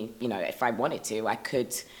trusts me, if I wanted to, I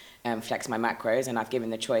could flex my macros, and I've given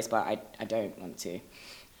the choice, but I don't want to.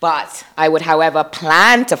 But I would, however,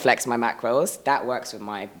 plan to flex my macros. That works with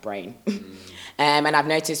my brain. And I've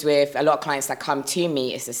noticed with a lot of clients that come to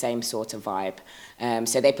me, it's the same sort of vibe.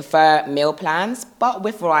 So they prefer meal plans, but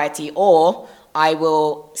with variety, or I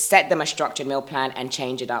will set them a structured meal plan and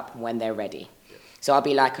change it up when they're ready. So I'll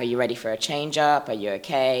be like, are you ready for a change up? Are you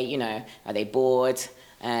okay? Are they bored?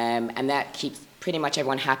 And that keeps pretty much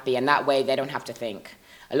everyone happy. And that way they don't have to think.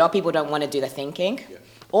 A lot of people don't want to do the thinking,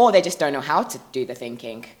 or they just don't know how to do the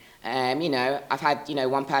thinking. I've had,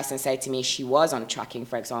 one person say to me she was on tracking,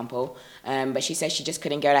 for example, but she said she just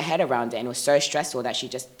couldn't get her head around it, and it was so stressful that she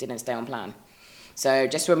just didn't stay on plan. So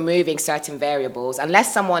just removing certain variables,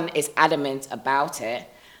 unless someone is adamant about it,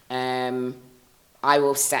 I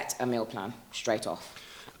will set a meal plan straight off.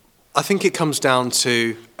 I think it comes down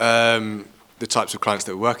to the types of clients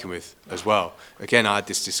that we're working with as well. Again, I had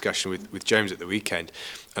this discussion with James at the weekend,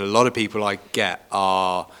 and a lot of people I get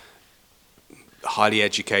are highly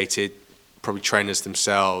educated, probably trainers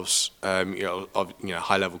themselves,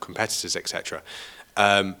 high-level competitors, etc.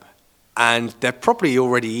 And they're probably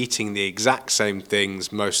already eating the exact same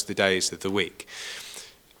things most of the days of the week.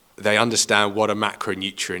 They understand what a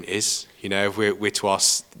macronutrient is. If we're to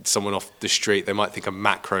ask someone off the street, they might think a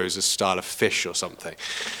macro is a style of fish or something.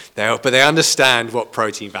 But they understand what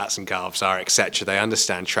protein, fats, and carbs are, etc. They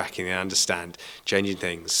understand tracking. They understand changing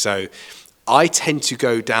things. So I tend to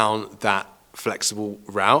go down that flexible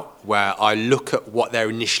route where I look at what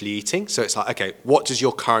they're initially eating. So it's like, okay, what does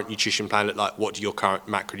your current nutrition plan look like? What do your current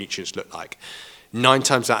macronutrients look like? 9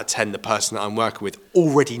 times out of 10, the person that I'm working with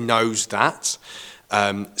already knows that.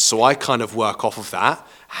 So I kind of work off of that.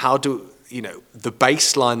 The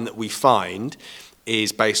baseline that we find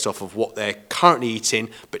is based off of what they're currently eating,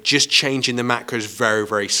 but just changing the macros very,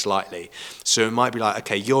 very slightly. So it might be like,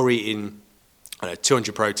 okay, you're eating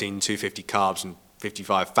 200 protein, 250 carbs, and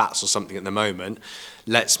 55 fats or something at the moment.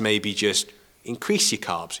 Let's maybe just increase your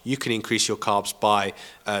carbs. You can increase your carbs by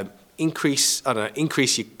increase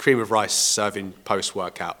your cream of rice serving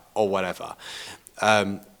post-workout or whatever.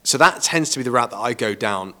 So that tends to be the route that I go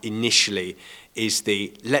down initially, is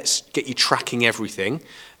let's get you tracking everything.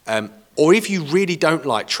 Or if you really don't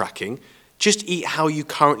like tracking, just eat how you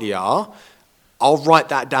currently are. I'll write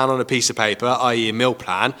that down on a piece of paper, i.e. a meal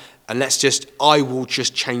plan, and I will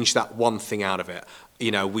just change that one thing out of it.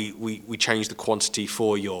 We change the quantity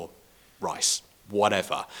for your rice,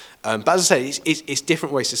 whatever. But as I say, it's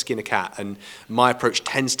different ways to skin a cat, and my approach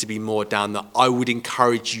tends to be more down that I would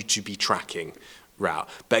encourage you to be tracking route.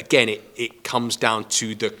 But again, it comes down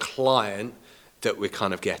to the client that we're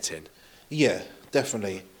kind of getting. Yeah,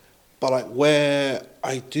 definitely. But like where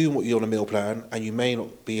I do want you on a meal plan and you may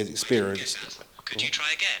not be as experienced. Could you try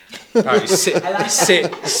again? Apparently,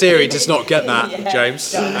 Siri does not get that,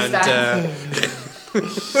 James.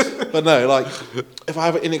 But no, like if I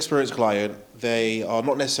have an inexperienced client, they are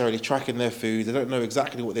not necessarily tracking their food. They don't know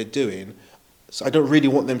exactly what they're doing. So I don't really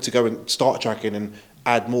want them to go and start tracking and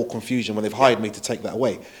add more confusion when they've hired me to take that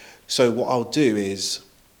away. So what I'll do is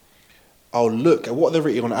I'll look at what they're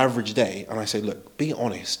eating on an average day, and I say, look, be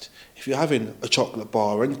honest. If you're having a chocolate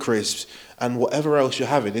bar and crisps and whatever else you're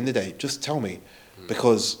having in the day, just tell me,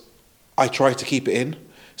 because I try to keep it in.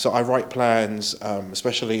 So I write plans,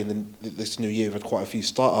 especially in this new year. We've had quite a few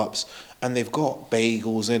startups, and they've got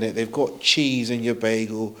bagels in it, they've got cheese in your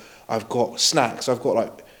bagel, I've got snacks, I've got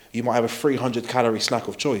like, you might have a 300 calorie snack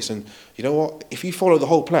of choice. And you know what? If you follow the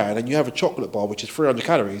whole plan and you have a chocolate bar, which is 300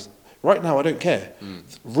 calories, right now I don't care.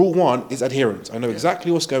 Rule one is adherence. I know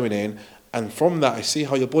exactly what's going in. And from that, I see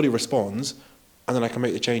how your body responds. And then I can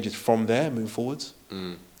make the changes from there, move forwards.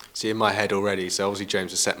 See, in my head already, so obviously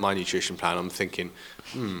James has set my nutrition plan. I'm thinking,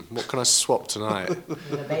 what can I swap tonight?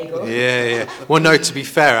 A bagel. Yeah. Well, no, to be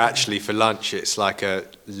fair, actually, for lunch, it's like a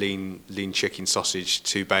lean chicken sausage,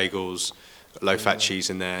 2 bagels, low-fat cheese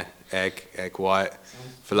in there, egg white.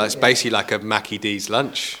 It's basically like a Mackie D's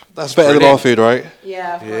lunch. That's better than our food, right?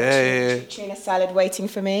 Yeah, I've got Yeah. tuna salad waiting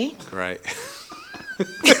for me. Great.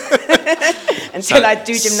 Until I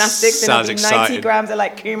do gymnastics and I sounds do 90 exciting. grams of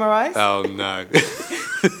like kuma rice, Oh, no.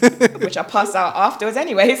 which I pass out afterwards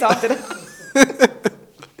anyways, after that.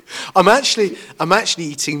 I'm actually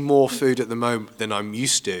eating more food at the moment than I'm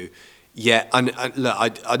used to. Yeah, and look,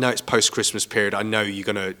 I know it's post-Christmas period. I know you're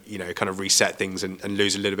going to, kind of reset things and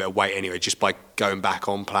lose a little bit of weight anyway, just by going back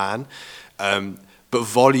on plan. But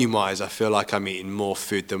volume-wise, I feel like I'm eating more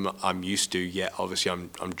food than I'm used to, yet obviously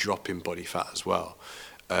I'm dropping body fat as well.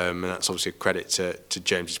 And that's obviously a credit to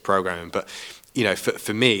James's programming. But,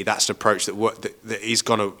 for me, that's an approach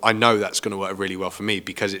I know that's going to work really well for me,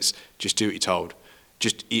 because it's just do what you're told.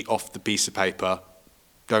 Just eat off the piece of paper.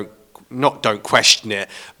 Don't question it,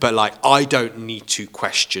 but like, I don't need to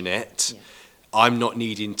question it. Yeah. I'm not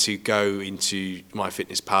needing to go into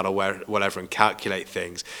MyFitnessPal or whatever and calculate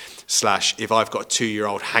things. / if I've got a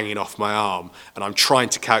 2-year-old hanging off my arm and I'm trying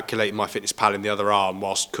to calculate MyFitnessPal in the other arm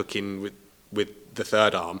whilst cooking with the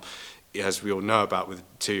third arm, as we all know about with a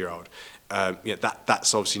 2-year-old,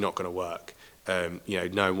 that's obviously not going to work.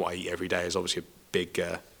 Knowing what I eat every day is obviously a big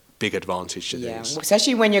advantage to things.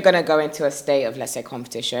 Especially when you're going to go into a state of, let's say,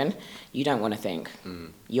 competition, you don't want to think.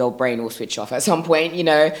 Your brain will switch off at some point.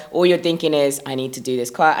 All you're thinking is, I need to do this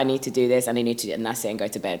cut, I need to do this, and I need to, and that's it, and go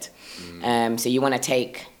to bed. So you want to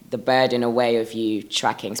take the burden away of you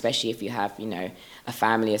tracking, especially if you have, a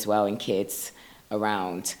family as well and kids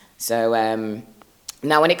around. So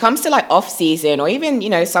now when it comes to like off season, or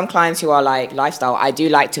even, some clients who are like lifestyle, I do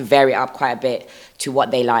like to vary up quite a bit to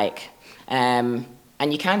what they like.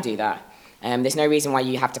 And you can do that. There's no reason why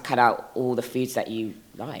you have to cut out all the foods that you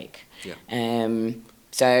like. Yeah.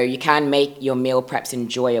 So you can make your meal preps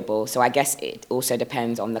enjoyable. So I guess it also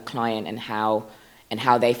depends on the client and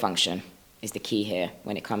how they function is the key here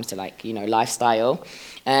when it comes to lifestyle.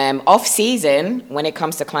 Off season, when it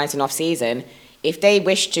comes to clients in off season, if they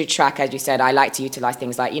wish to track, as you said, I like to utilize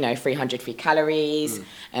things like, 300 free calories,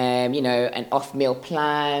 an off meal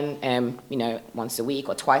plan, once a week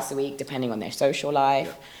or twice a week, depending on their social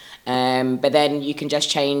life. Yeah. But then you can just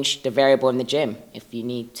change the variable in the gym if you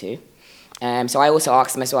need to. So I also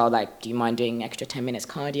ask them as well, do you mind doing extra 10 minutes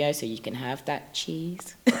cardio so you can have that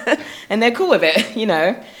cheese? And they're cool with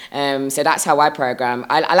it, So that's how I program.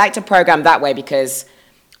 I like to program that way because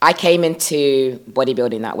I came into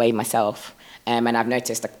bodybuilding that way myself. And I've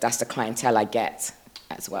noticed that's the clientele I get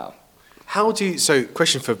as well. So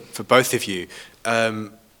question for both of you,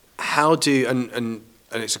 and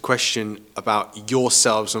it's a question about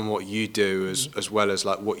yourselves and what you do as well as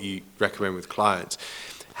like what you recommend with clients.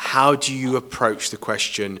 How do you approach the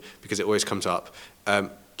question, because it always comes up,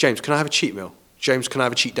 James, can I have a cheat meal? James, can I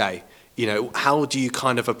have a cheat day? How do you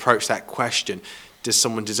kind of approach that question? Does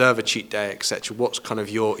someone deserve a cheat day, etc.? What's kind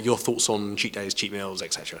of your thoughts on cheat days, cheat meals,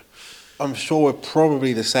 etc.? I'm sure we're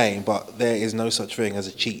probably the same, but there is no such thing as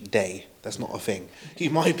a cheat day. That's not a thing.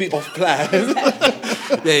 You might be off plan.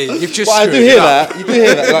 Yeah, you've just. But I do hear that. You do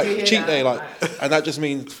hear that, like cheat day, and that just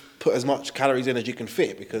means put as much calories in as you can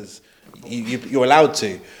fit because you're allowed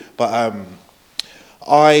to. But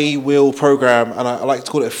I will program, and I like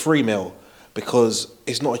to call it a free meal because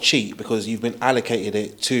it's not a cheat because you've been allocated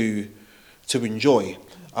it to enjoy,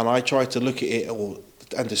 and I try to look at it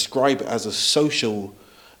and describe it as a social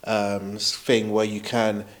thing where you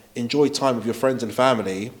can enjoy time with your friends and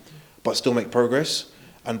family but still make progress.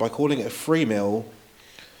 And by calling it a free meal,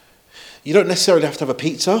 you don't necessarily have to have a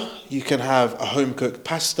pizza. You can have a home-cooked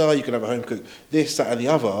pasta, you can have a home-cooked this, that and the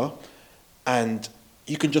other, and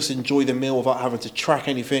you can just enjoy the meal without having to track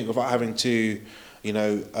anything, without having to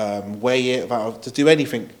weigh it, without to do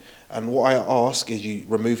anything. And what I ask is you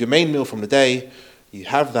remove your main meal from the day, you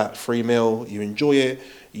have that free meal, you enjoy it,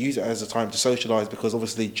 you use it as a time to socialise, because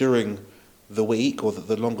obviously during the week or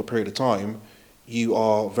the longer period of time, you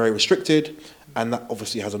are very restricted, and that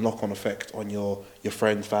obviously has a knock-on effect on your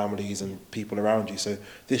friends, families and people around you. So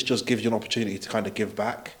this just gives you an opportunity to kind of give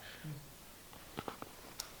back.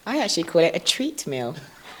 I actually call it a treat meal.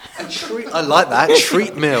 A treat. I like that.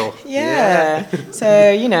 Treat meal. Yeah. So,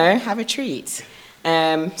 have a treat.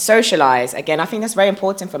 Socialize. Again, I think that's very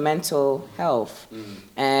important for mental health.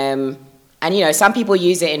 And, some people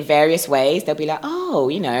use it in various ways. They'll be like,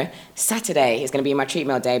 Saturday is going to be my treat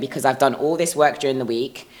meal day because I've done all this work during the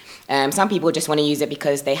week. Some people just want to use it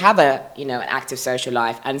because they have an active social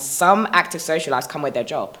life. And some active social lives come with their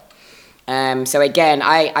job. So again,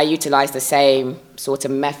 I utilize the same sort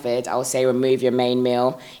of method. I would say remove your main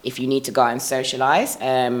meal if you need to go out and socialize.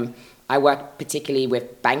 I work particularly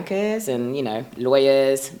with bankers and,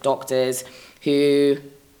 lawyers, doctors who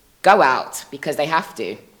go out because they have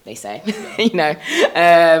to, they say,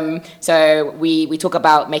 So we talk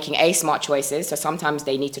about making smart choices. So sometimes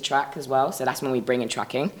they need to track as well. So that's when we bring in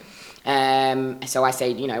tracking. So I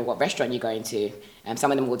say, what restaurant are you going to?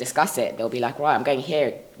 Some of them will discuss it. They'll be like, right, I'm going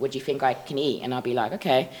here. What do you think I can eat? And I'll be like,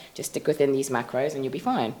 okay, just stick within these macros and you'll be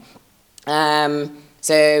fine.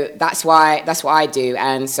 So that's what I do.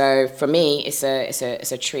 And so for me, it's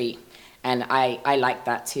a treat. And I like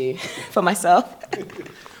that too for myself.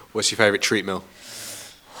 What's your favourite treat meal?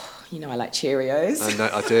 I like Cheerios.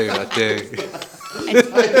 I do.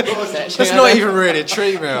 That's not even really a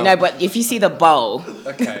treat meal. No, but if you see the bowl,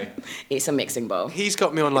 okay, it's a mixing bowl. He's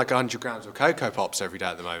got me on like 100 grams of Cocoa Pops every day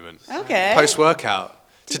at the moment. Okay. Post-workout.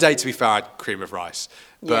 Today, to be fair, I had cream of rice.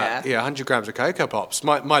 But yeah 100 grams of Cocoa Pops.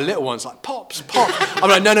 My little one's like, Pops. I'm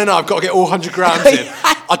like, no, I've got to get all 100 grams in.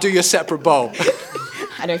 I'll do you a separate bowl.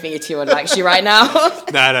 I don't think your two likes you right now.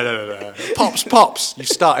 No. Pops. You've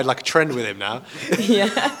started like a trend with him now.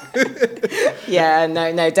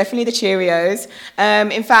 No, definitely the Cheerios.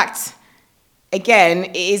 In fact, again,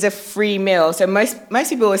 it is a free meal. So most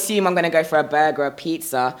people assume I'm going to go for a burger or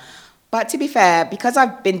pizza. But to be fair, because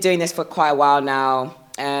I've been doing this for quite a while now,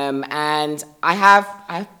 and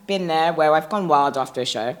I've been there where I've gone wild after a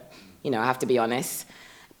show. I have to be honest.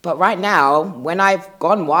 But right now, when I've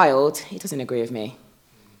gone wild, it doesn't agree with me.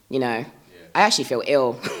 I actually feel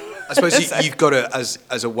ill. I suppose you've got to,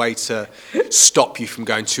 as a way to stop you from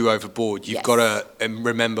going too overboard, you've got to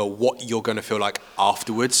remember what you're going to feel like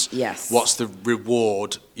afterwards. Yes. What's the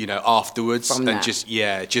reward, afterwards, from and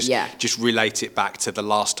that. just relate it back to the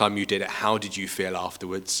last time you did it. How did you feel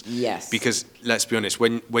afterwards? Yes. Because let's be honest,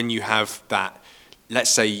 when you have that, let's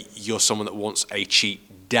say you're someone that wants a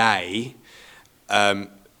cheat day.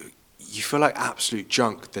 You feel like absolute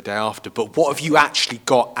junk the day after. But what have you actually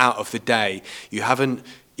got out of the day? You haven't,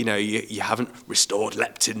 you haven't restored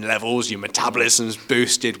leptin levels, your metabolism's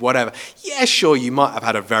boosted, whatever. Yeah, sure, you might have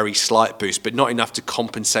had a very slight boost, but not enough to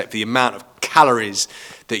compensate for the amount of calories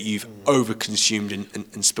that you've overconsumed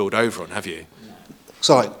and spilled over on, have you?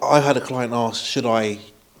 So I've had a client ask, should I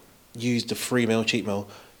use the free meal, cheat meal,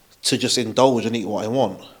 to just indulge and eat what I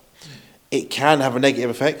want? It can have a negative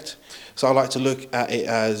effect. So I like to look at it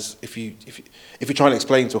as if you're trying to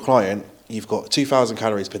explain to a client, you've got 2,000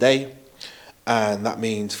 calories per day, and that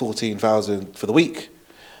means 14,000 for the week.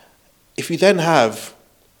 If you then have,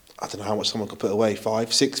 I don't know how much someone could put away,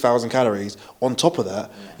 5,000-6,000 calories on top of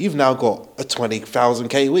that, you've now got a 20,000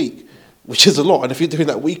 K week, which is a lot. And if you're doing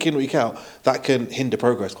that week in, week out, that can hinder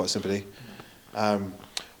progress quite simply.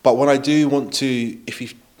 But when I do want to, if you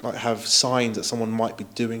might have signs that someone might be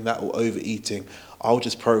doing that or overeating, I'll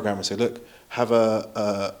just program and say, look, have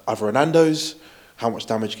either a Nando's, how much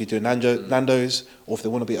damage can you do in Nando's, or if they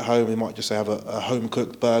want to be at home, we might just say have a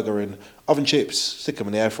home-cooked burger and oven chips, stick them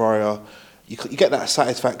in the air fryer. You get that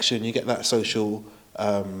satisfaction, you get that social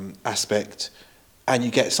aspect, and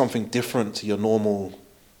you get something different to your normal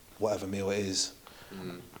whatever meal it is.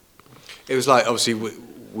 It was like, obviously,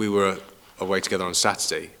 we were away together on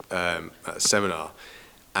Saturday at a seminar,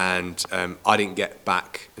 and I didn't get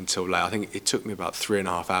back until late. I think it took me about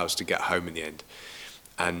 3.5 hours to get home in the end.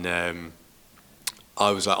 And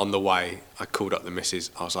I was like, on the way, I called up the missus.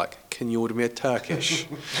 I was like, can you order me a Turkish?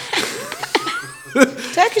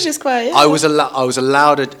 Turkish is quite, yeah. I was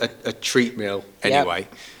allowed a treat meal anyway.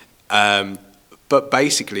 Yep. But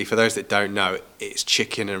basically, for those that don't know, it's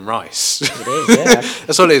chicken and rice. It is, yeah.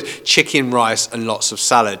 That's all it is. Chicken, rice, and lots of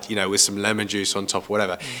salad, with some lemon juice on top,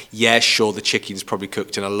 whatever. Yeah, sure, the chicken's probably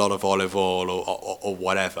cooked in a lot of olive oil or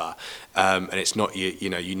whatever, and it's not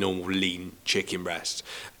your normal lean chicken breast.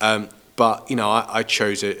 But, I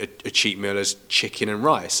chose a cheat meal as chicken and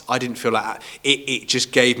rice. I didn't feel like that. It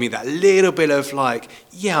just gave me that little bit of like,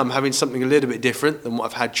 yeah, I'm having something a little bit different than what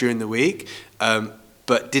I've had during the week.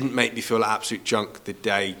 But didn't make me feel like absolute junk the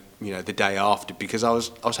day after, because I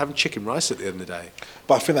was having chicken rice at the end of the day.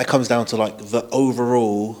 But I think that comes down to like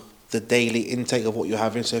the daily intake of what you're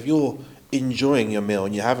having. So if you're enjoying your meal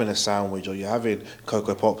and you're having a sandwich or you're having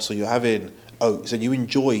Cocoa Pops or you're having oats and you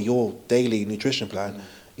enjoy your daily nutrition plan,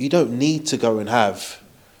 you don't need to go and have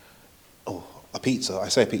a pizza. I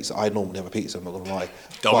say pizza. I normally have a pizza. I'm not gonna lie.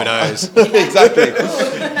 Domino's. Exactly.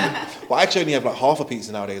 But I actually only have like half a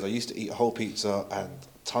pizza nowadays. I used to eat a whole pizza and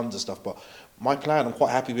tons of stuff. But my plan, I'm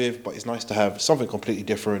quite happy with. But it's nice to have something completely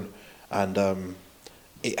different, and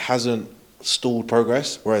it hasn't stalled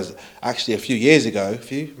progress. Whereas actually a few years ago,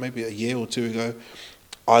 maybe a year or two ago,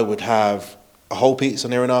 I would have a whole pizza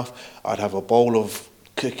near enough. I'd have a bowl of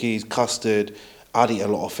cookies, custard. I'd eat a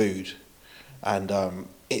lot of food, and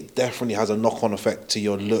it definitely has a knock-on effect to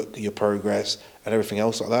your look, your progress, and everything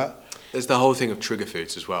else like that. There's the whole thing of trigger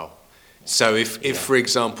foods as well. So if for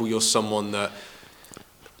example, you're someone that,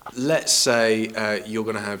 let's say you're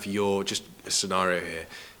going to have just a scenario here,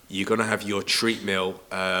 you're going to have your treat meal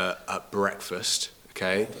at breakfast,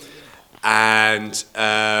 okay? And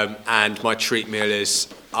my treat meal is,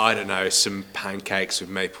 I don't know, some pancakes with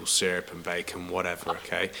maple syrup and bacon, whatever,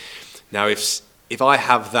 okay? Now, if I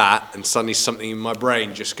have that and suddenly something in my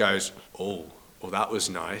brain just goes, oh, well, that was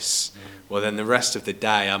nice, well, then the rest of the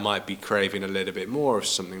day I might be craving a little bit more of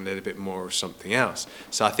something, a little bit more of something else.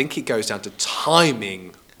 So I think it goes down to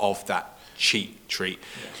timing of that cheat treat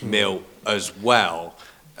meal as well.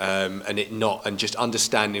 And just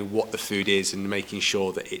understanding what the food is and making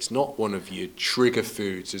sure that it's not one of your trigger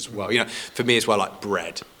foods as well. You know, for me as well, like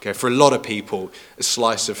bread. Okay, for a lot of people, a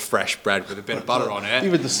slice of fresh bread with a bit of butter on it.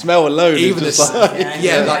 Even the smell alone.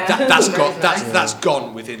 That's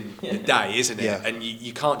gone within the day, isn't it? Yeah. And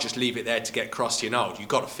you can't just leave it there to get crusty and old. You've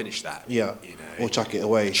got to finish that. Yeah. You know, Or chuck it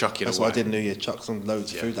away. That's what I did in New Year. Chuck some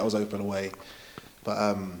loads of food that was open away.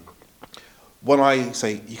 But when I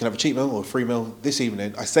say you can have a cheat meal or a free meal this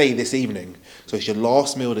evening, I say this evening, so it's your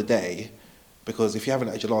last meal of the day, because if you haven't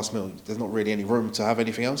had your last meal, there's not really any room to have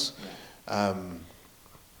anything else. I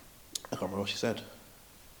can't remember what she said.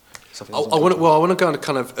 I want to go on a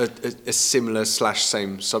kind of a similar /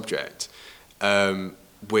 same subject,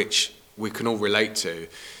 which we can all relate to.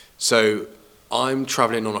 So I'm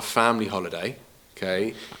travelling on a family holiday,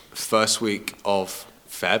 okay, first week of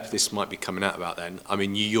Feb, this might be coming out about then. I'm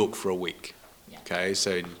in New York for a week. Okay,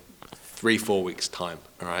 so in 3-4 weeks' time,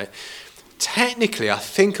 all right? Technically, I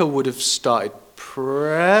think I would have started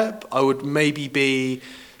prep. I would maybe be...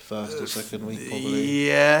 First or second week, probably.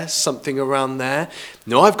 Yeah, something around there.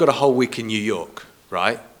 Now, I've got a whole week in New York,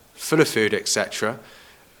 right? Full of food, etc.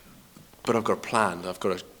 But I've got a plan I've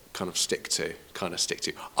got to kind of stick to.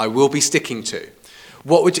 I will be sticking to.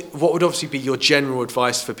 What would obviously be your general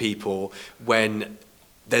advice for people when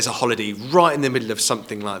there's a holiday right in the middle of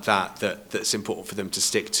something like that's important for them to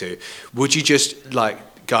stick to? Would you just,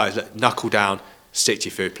 like, guys, knuckle down, stick to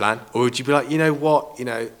your food plan? Or would you be like, you know what,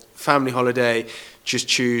 family holiday, just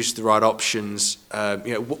choose the right options?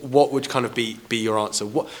 What would kind of be your answer?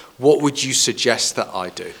 What would you suggest that I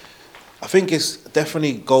do? I think it's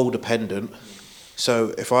definitely goal dependent.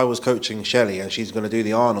 So if I was coaching Shelley and she's going to do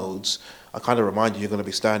the Arnolds, I kind of remind you, you're going to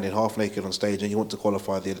be standing half naked on stage and you want to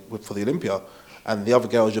qualify for the Olympia. And the other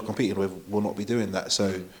girls you're competing with will not be doing that.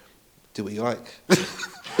 So do what you like.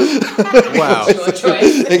 Wow.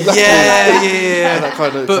 Exactly. Yeah. That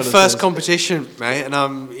kind of first sense. competition, mate, and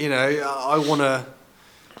I want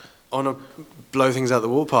to blow things out the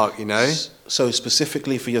ballpark, So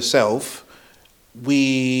specifically for yourself,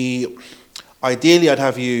 ideally I'd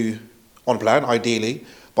have you on plan, ideally,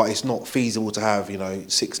 but it's not feasible to have,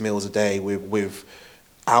 6 meals a day with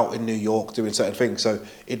out in New York doing certain things. So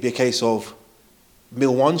it'd be a case of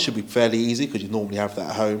meal 1 should be fairly easy because you normally have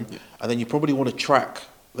that at home. Yeah. And then you probably want to track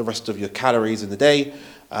the rest of your calories in the day.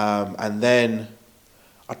 And then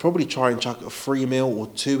I'd probably try and chuck a free meal or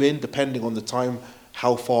 2 in, depending on the time,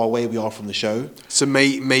 how far away we are from the show. So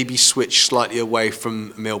maybe switch slightly away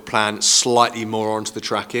from meal plan, slightly more onto the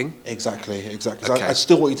tracking? Exactly. Okay. So I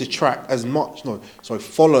still want you to track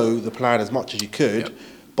follow the plan as much as you could, yep.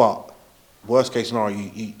 But worst case scenario,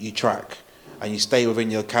 you track and you stay within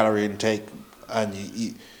your calorie intake and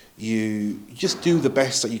you just do the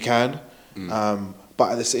best that you can.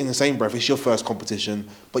 But in the same breath, it's your first competition,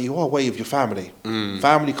 but you are away with your family.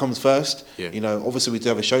 Family comes first. Yeah. Obviously we do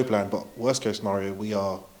have a show plan, but worst case scenario, we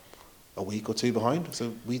are a week or 2 behind.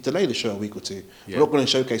 So we delay the show a week or 2. Yeah. We're not going to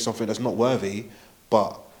showcase something that's not worthy,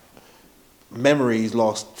 but memories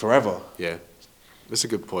last forever. Yeah, that's a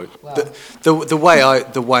good point. Wow.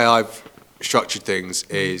 The way I've structured things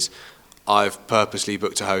is I've purposely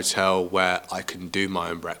booked a hotel where I can do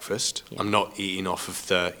my own breakfast. Yeah. I'm not eating off of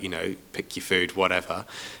the, pick your food, whatever,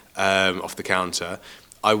 off the counter.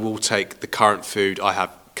 I will take the current food. I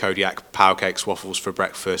have Kodiak power cakes, waffles for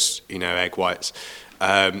breakfast, egg whites.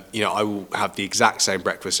 I will have the exact same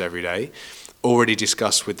breakfast every day. already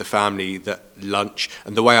discussed with the family that lunch,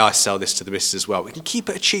 and the way I sell this to the missus as well, we can keep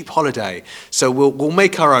it a cheap holiday. So we'll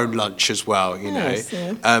make our own lunch as well, you know. Nice,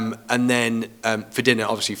 yeah. And then for dinner,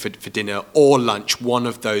 obviously for dinner or lunch, one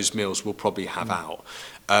of those meals we'll probably have out.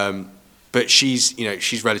 But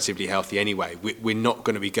she's relatively healthy anyway. We're not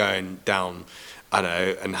going to be going down, I don't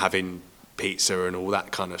know, and having pizza and all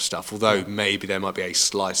that kind of stuff. Although maybe there might be a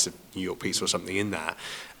slice of New York pizza or something in that.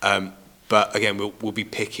 But again, we'll be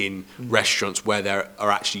picking restaurants where there are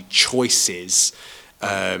actually choices.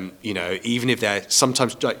 Even if they're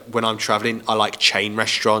sometimes, like when I'm traveling, I like chain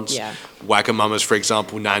restaurants. Yeah. Wagamama's, for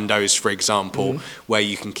example, Nando's, for example, where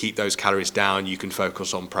you can keep those calories down, you can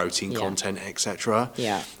focus on protein content, etc.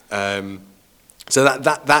 Yeah. So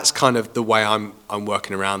that's kind of the way I'm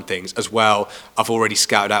working around things as well. I've already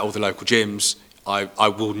scouted out all the local gyms. I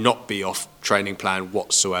will not be off training plan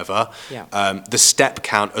whatsoever. Yeah. The step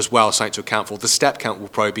count as well, something to account for. The step count will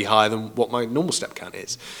probably be higher than what my normal step count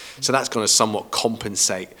is. So that's going to somewhat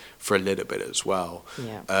compensate for a little bit as well.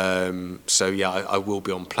 Yeah. I will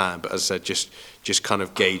be on plan. But as I said, just kind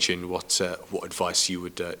of gauging what advice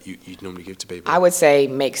you'd normally give to people. I would say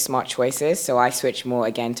make smart choices. So I switch more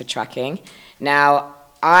again to tracking. Now,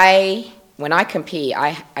 when I compete,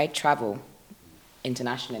 I travel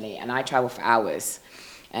internationally, and I travel for hours.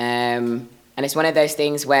 And it's one of those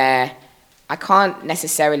things where I can't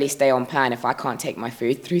necessarily stay on plan if I can't take my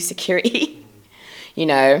food through security, you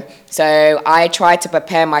know. So I try to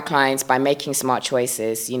prepare my clients by making smart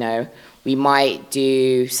choices, you know. We might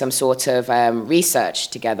do some sort of research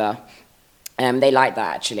together. They like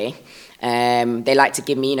that, actually. They like to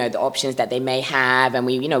give me, you know, the options that they may have, and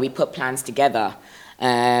we put plans together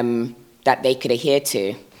that they could adhere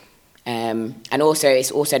to. And also,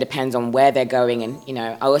 it also depends on where they're going. And, you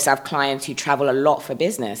know, I also have clients who travel a lot for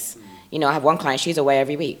business. You know, I have one client, she's away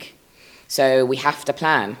every week. So we have to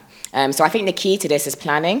plan. So I think the key to this is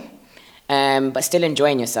planning, but still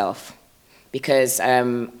enjoying yourself. Because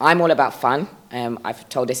I'm all about fun. I've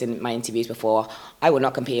told this in my interviews before. I will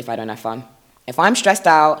not compete if I don't have fun. If I'm stressed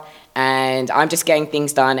out and I'm just getting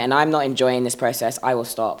things done and I'm not enjoying this process, I will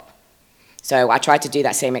stop. So I try to do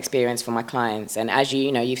that same experience for my clients. And as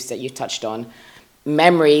you've touched on,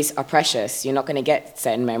 memories are precious. You're not going to get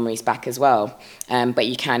certain memories back as well, but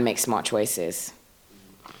you can make smart choices.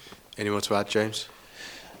 Any more to add, James?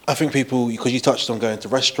 I think people, because you touched on going to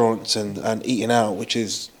restaurants and eating out, which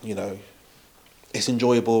is, you know, it's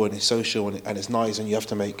enjoyable and it's social and it's nice and you have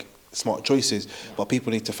to make smart choices. But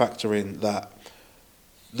people need to factor in that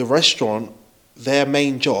the restaurant, their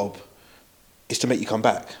main job is to make you come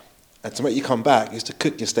back. And to make you come back is to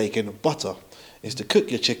cook your steak in butter, is to cook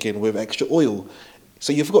your chicken with extra oil.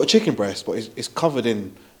 So you've got a chicken breast, but it's covered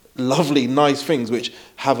in lovely, nice things which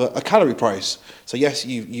have a calorie price. So yes,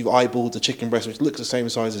 you've eyeballed the chicken breast, which looks the same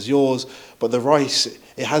size as yours, but the rice,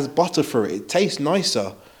 it has butter through it. It tastes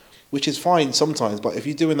nicer, which is fine sometimes. But if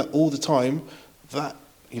you're doing that all the time, that,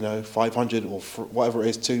 you know, 500 or whatever it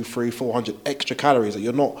is, 200, 300, 400 extra calories that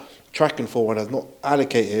you're not tracking for and are not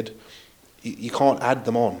allocated, you can't add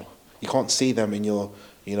them on. You can't see them in your,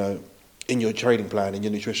 you know, in your training plan, in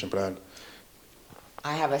your nutrition plan.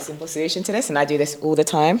 I have a simple solution to this, and I do this all the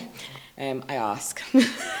time. I ask.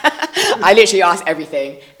 I literally ask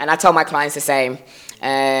everything, and I tell my clients the same.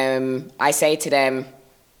 I say to them,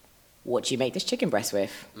 what do you make this chicken breast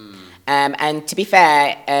with? And to be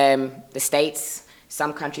fair, the States,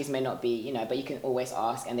 some countries may not be, you know, but you can always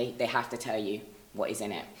ask, and they have to tell you what is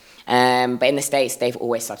in it. But in the States, they've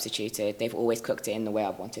always substituted. They've always cooked it in the way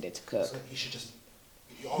I've wanted it to cook. So you should just,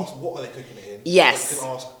 you ask what are they cooking it in. Yes. You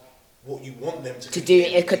can ask what you want them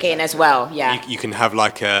to cook it in as well, yeah. You can have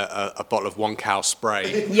like a bottle of One Cow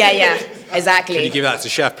spray. Yeah, exactly. Can you give that to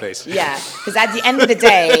Chef, please? Yeah, because at the end of the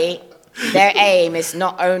day, their aim is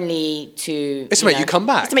not only to... It's to make you come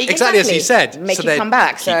back. Exactly as you said. Make so you come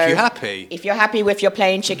back. Keep So you happy. If you're happy with your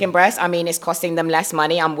plain chicken breast, I mean, it's costing them less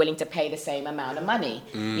money. I'm willing to pay the same amount of money,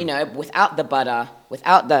 you know, without the butter,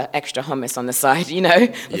 without the extra hummus on the side, you know,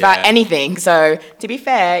 without anything. So to be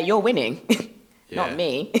fair, you're winning. Not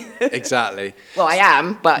me. Exactly. Well, I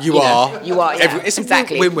am, but you are. You are. Yeah, it's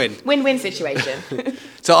exactly. a win-win. Win-win situation.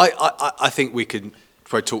 So I think we could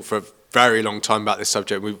probably talk for a very long time about this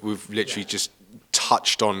subject. We've literally just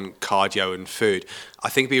touched on cardio and food. I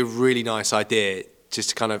think it'd be a really nice idea just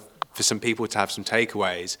to kind of, for some people to have some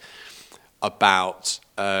takeaways about,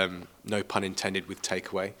 no pun intended with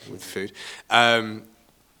takeaway, with food,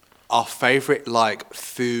 our favourite like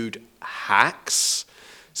food hacks,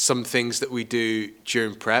 some things that we do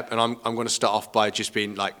during prep. And I'm going to start off by just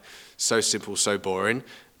being like so simple, so boring,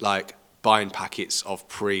 like buying packets of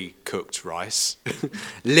pre-cooked rice.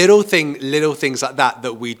 little things like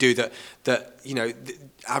that we do that you know the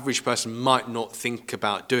average person might not think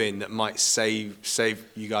about doing, that might save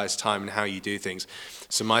you guys time in how you do things.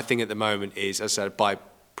 So my thing at the moment is, as I said, buy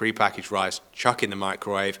pre-packaged rice, chuck in the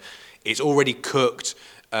microwave. It's already cooked,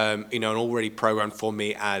 you know, and already programmed for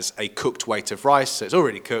me as a cooked weight of rice. So it's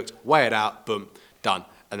already cooked, weigh it out, boom, done.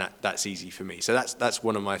 And that's easy for me. So that's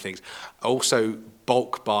one of my things. I also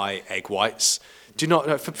bulk buy egg whites. Do not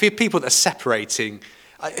know, for people that are separating,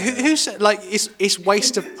 who's like, it's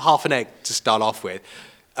waste of half an egg to start off with.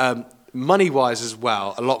 Money-wise as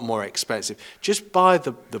well, a lot more expensive. Just buy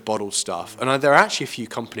the bottled stuff. And there are actually a few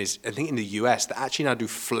companies, I think in the US, that actually now do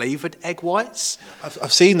flavoured egg whites.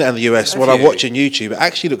 I've seen that in the US. What I watch on YouTube, it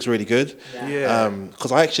actually looks really good. Yeah.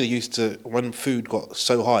 Because I actually used to, when food got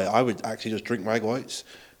so high, I would actually just drink my egg whites.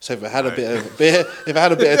 So if it had a bit of if it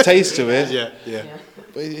had a bit of taste to it, yeah.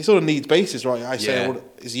 But it sort of needs basis, right?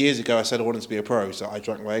 It's years ago I said I wanted to be a pro, so I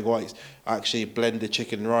drank my egg whites. I actually blended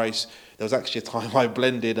chicken and rice. There was actually a time I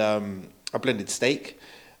blended steak.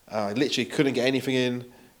 I literally couldn't get anything in,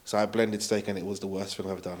 so I blended steak, and it was the worst thing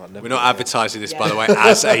I've ever done. We're not advertising this, by the way,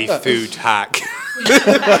 as a food hack.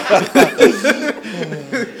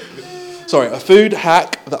 Sorry, a food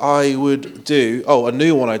hack that I would do. Oh, a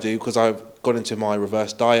new one I do because I've got into my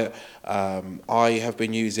reverse diet. I have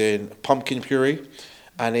been using pumpkin puree,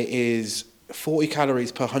 and it is 40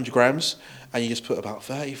 calories per 100 grams, and you just put about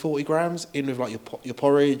 30, 40 grams in with like your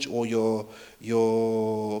porridge or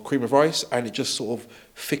your cream of rice, and it just sort of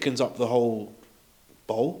thickens up the whole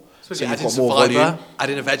bowl. So you've adding got some more fibre, volume.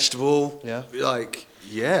 adding a vegetable. Yeah.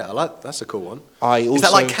 I like that's a cool one. Is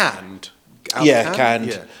that like canned? Canned.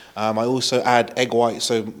 Yeah. I also add egg whites,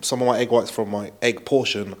 so some of my egg whites from my egg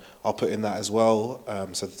portion, I'll put in that as well.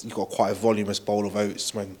 So you've got quite a voluminous bowl of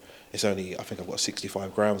oats when it's only, I think I've got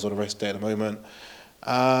 65 grams on the rest of it at the moment.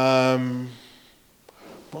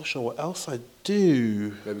 Not sure what else I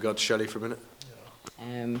do. Maybe go on to Shelley for a minute.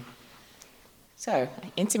 So,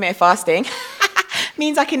 intermittent fasting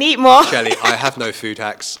means I can eat more. Shelley, I have no food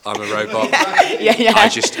hacks. I'm a robot. Yeah. I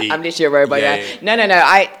just eat. I'm literally a robot, yeah. No.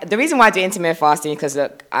 The reason why I do intermittent fasting is because,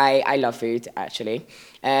 look, I love food, actually.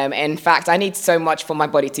 In fact, I need so much for my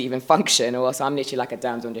body to even function, or else I'm literally like a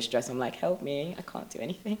damsel in distress. I'm like, help me, I can't do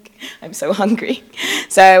anything. I'm so hungry.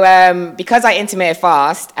 So because I intermittent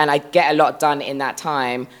fast and I get a lot done in that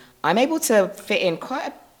time, I'm able to fit in quite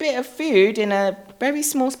a bit of food in a very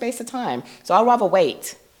small space of time. So I'll rather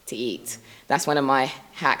wait to eat. That's one of my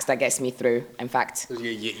hacks that gets me through. In fact, Your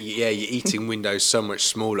eating window's so much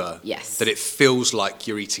smaller. Yes. That it feels like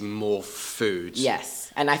you're eating more food.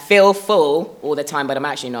 yes, and I feel full all the time, but I'm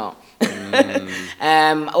actually not.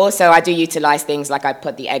 Also, I do utilize things like I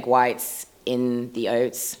put the egg whites in the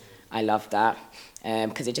oats. I love that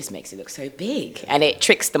because it just makes it look so big and it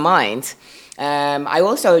tricks the mind. I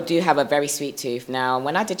also do have a very sweet tooth. Now,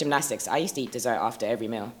 when I did gymnastics, I used to eat dessert after every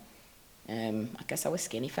meal. I guess I was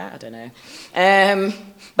skinny fat, I don't know.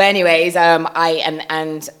 But anyways,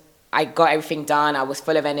 I got everything done. I was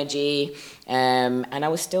full of energy, and I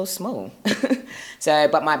was still small.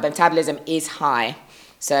 But my metabolism is high.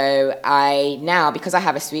 So now, because I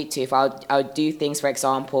have a sweet tooth, I'll do things, for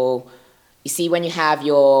example, you see when you have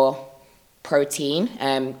your protein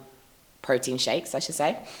shakes, I should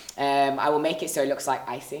say, I will make it so it looks like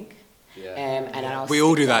icing. Yeah. And then We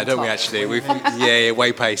all do that, don't we, actually?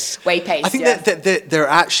 Whey paste. Whey paste, I think yeah. that there are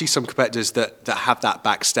actually some competitors that have that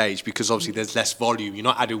backstage because obviously there's less volume. You're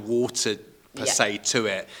not adding water per se to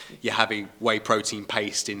it. You're having whey protein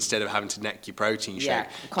paste instead of having to neck your protein shake. Yeah,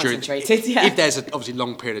 concentrated, yeah. If there's obviously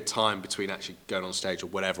long period of time between actually going on stage or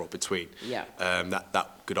whatever, or between. Yeah. That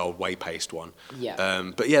good old whey paste one.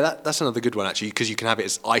 Yeah. But yeah, that's another good one actually because you can have it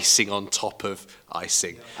as icing on top of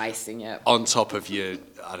icing. Icing, yeah. On top of your,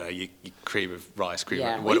 I don't know, your cream of rice,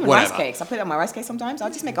 Yeah, of or even whatever. rice cakes. I put it on my rice cake sometimes.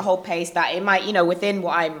 I'll just make a whole paste that it might, within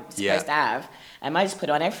what I'm supposed to have, I might just put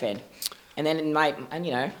it on everything. And then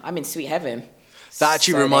I'm in sweet heaven. That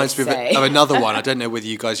actually So reminds they me say. of another one. I don't know whether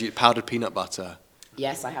you guys use powdered peanut butter.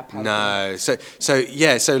 Yes, I have powdered. No. So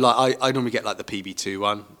like I normally get like the PB2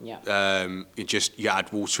 one. Yeah. You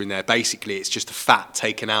add water in there. Basically, it's just the fat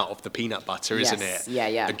taken out of the peanut butter, isn't Yes. it?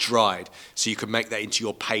 Yeah. And dried. So you can make that into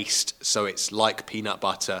your paste. So it's like peanut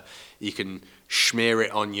butter. You can smear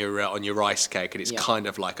it on your rice cake, and it's kind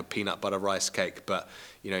of like a peanut butter rice cake, but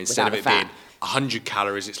instead of Without it the fat. being 100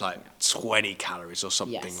 calories, it's like 20 calories or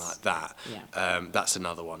something Yes. like that. Yeah. That's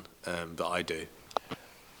another one that I do.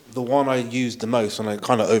 The one I use the most, and I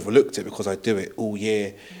kind of overlooked it because I do it all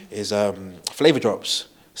year, is Flavor Drops.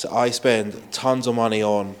 So I spend tons of money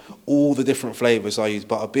on all the different flavors. I use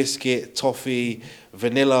butter biscuit, toffee,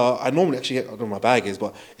 vanilla. I normally actually get, I don't know what my bag is,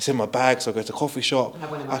 but it's in my bag. So I go to a coffee shop.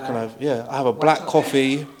 I have a black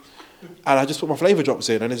coffee. And I just put my flavour drops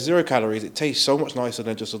in, and it's 0 calories. It tastes so much nicer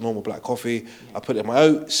than just a normal black coffee. I put it in my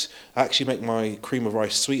oats. I actually make my cream of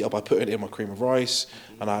rice sweeter by putting it in my cream of rice,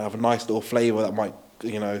 and I have a nice little flavour that might,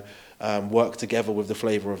 work together with the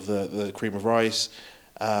flavour of the cream of rice.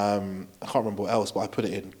 I can't remember what else, but I put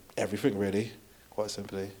it in everything really, quite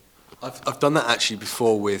simply. I've done that actually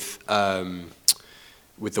before with the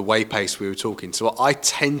whey paste we were talking. So I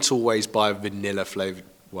tend to always buy a vanilla flavoured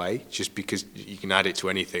whey, just because you can add it to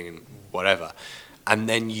anything and whatever, and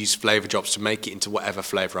then use flavour drops to make it into whatever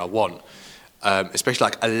flavour I want. Especially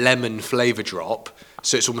like a lemon flavour drop,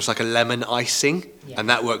 so it's almost like a lemon icing, and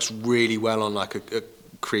that works really well on like a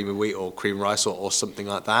cream of wheat or cream rice or something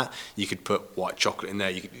like that. You could put white chocolate in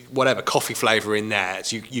there, whatever coffee flavour in there.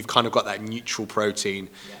 So you've kind of got that neutral protein,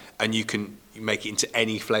 and you can make it into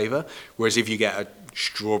any flavour. Whereas if you get a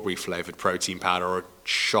strawberry flavoured protein powder or a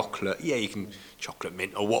chocolate, you can chocolate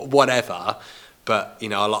mint or whatever. But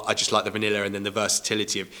I just like the vanilla, and then the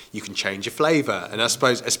versatility of you can change your flavour. And I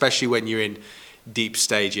suppose especially when you're in deep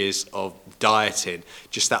stages of dieting,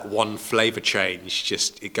 just that one flavour change,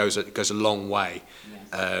 it goes a long way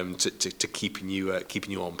to keeping you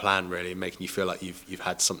on plan really, and making you feel like you've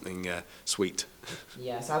had something sweet.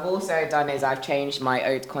 Yes, I've also done is I've changed my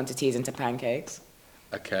oat quantities into pancakes.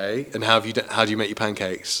 Okay, and how do you make your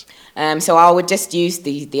pancakes? So I would just use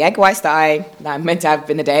the egg whites that I'm meant to have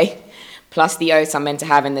in the day, plus the oats I'm meant to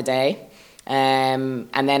have in the day. And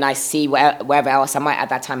then I see wherever else I might at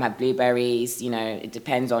that time have blueberries. It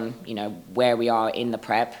depends on where we are in the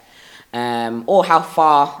prep, or how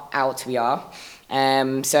far out we are.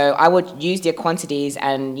 So I would use the quantities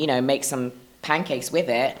and make some pancakes with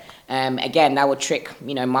it. Again, that would trick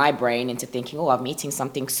my brain into thinking, oh, I'm eating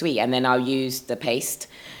something sweet, and then I'll use the paste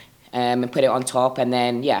and put it on top, and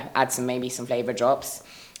then add maybe some flavor drops.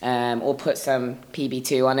 Or put some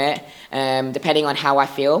PB2 on it, depending on how I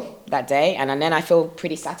feel that day. And then I feel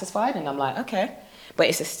pretty satisfied, and I'm like, okay. But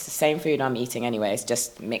it's just the same food I'm eating anyway. It's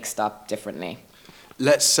just mixed up differently.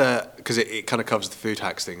 Let's, because it kind of covers the food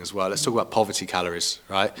hacks thing as well. Let's talk about poverty calories,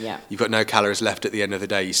 right? Yeah. You've got no calories left at the end of the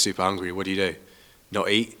day. You're super hungry. What do? Not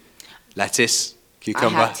eat? Lettuce?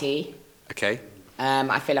 Cucumber? I have tea. Okay.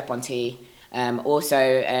 I fill up on tea.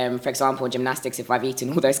 Also, for example, in gymnastics, if I've eaten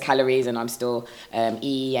all those calories and I'm still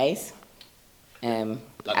EEAs.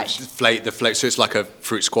 Like the flavor, so it's like a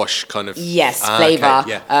fruit squash kind of. Yes, flavour.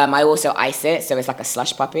 Okay, yeah. I also ice it, so it's like a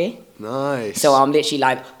slush puppy. Nice. So I'm literally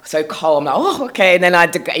like so cold. I'm like, oh, okay, and then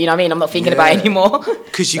you know what I mean? I'm not thinking about it anymore.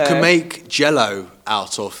 Because you can make Jello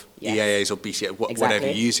out of Yes. EAAs or BCAAs, whatever Exactly.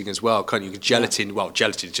 you're using as well, can't you? Gelatin, well,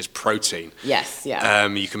 gelatin is just protein. Yes, yeah.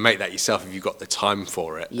 You can make that yourself if you've got the time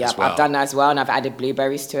for it. Yep, as well. I've done that as well, and I've added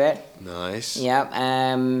blueberries to it. Nice. Yeah,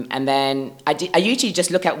 and then I usually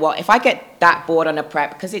just look at if I get that bored on a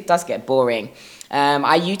prep, because it does get boring,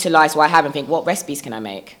 I utilise what I have and think, what recipes can I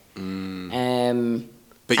make?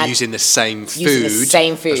 But using the same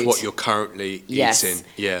food, as what you're currently eating.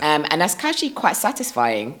 Yeah. And that's actually quite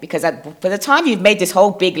satisfying, because for the time you've made this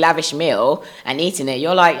whole big lavish meal and eaten it,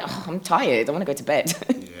 you're like, oh, I'm tired, I want to go to bed.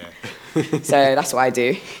 Yeah. So that's what I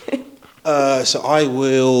do. So I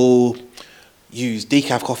will use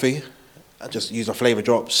decaf coffee. I just use my flavour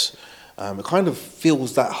drops. It kind of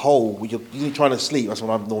fills that hole when you're trying to sleep. That's when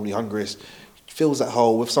I'm normally hungriest. Fills that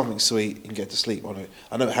hole with something sweet. You can get to sleep on it.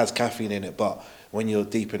 I know it has caffeine in it, but when you're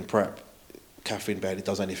deep in prep, caffeine barely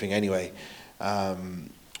does anything anyway.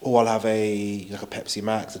 Or I'll have a Pepsi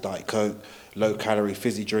Max, a Diet Coke, low calorie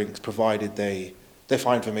fizzy drinks, provided they're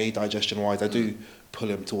fine for me digestion wise. I do pull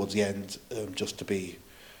them towards the end just to be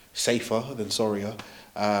safer than sorrier.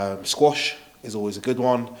 Squash is always a good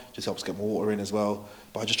one, just helps get more water in as well.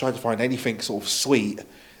 But I just try to find anything sort of sweet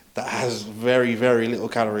that has very, very little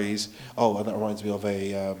calories. Oh, and that reminds me of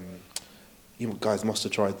you guys must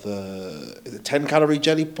have tried the 10-calorie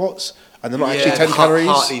jelly pots, and they're not actually 10 calories.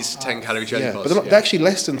 Hartley's 10-calorie jelly pots. But they're actually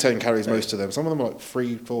less than 10 calories, most of them. Some of them are like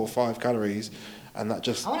 3, 4, 5 calories, and that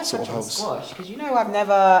just I want to sort of touch on helps. squash, because I've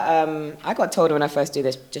never, I got told when I first do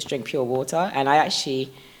this, just drink pure water, and I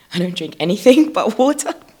don't drink anything but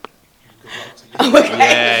water. Oh,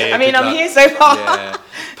 okay. Yeah, I mean, good I'm luck. here so far. Yeah.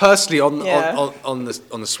 Personally, Yeah. on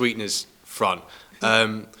the sweeteners front,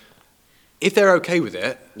 if they're okay with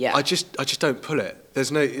it, Yeah. I just don't pull it.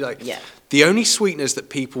 There's no Yeah. The only sweeteners that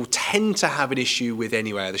people tend to have an issue with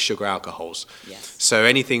anyway are the sugar alcohols. Yes. So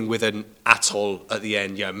anything with an atoll at the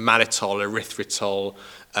end, mannitol, erythritol,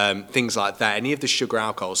 things like that. Any of the sugar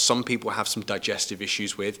alcohols, some people have some digestive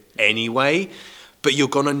issues with anyway. but you're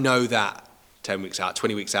going to know that 10 weeks out,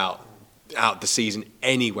 20 weeks out the season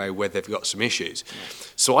anyway, where they've got some issues.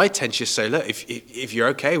 So I tend to just say, look, if you're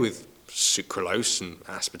okay with sucralose and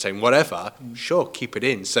aspartame, whatever, sure, keep it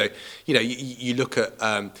in. So, you look at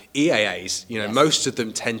EAAs, most of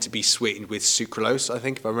them tend to be sweetened with sucralose, I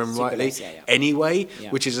think, if I remember rightly, anyway,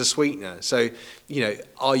 which is a sweetener. So,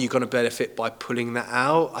 are you going to benefit by pulling that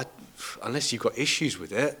out? Unless you've got issues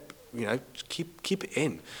with it, keep it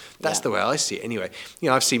in. That's the way I see it anyway.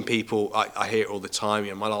 I've seen people, I hear it all the time,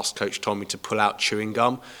 my last coach told me to pull out chewing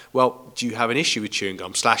gum. Well, do you have an issue with chewing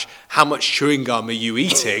gum? / how much chewing gum are you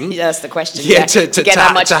eating? That's the question. To get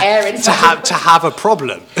that much air inside. to have a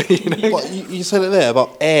problem. Well, you said it there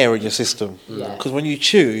about air in your system. Because when you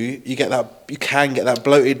chew, you can get that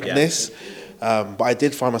bloatedness. But I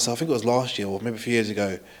did find myself, I think it was last year or maybe a few years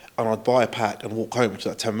ago, and I'd buy a pack and walk home, which was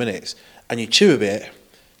like 10 minutes, and you chew a bit,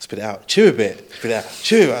 spit it out, chew a bit, spit it out,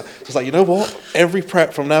 chew it out. It's like, you know what? Every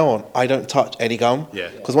prep from now on, I don't touch any gum.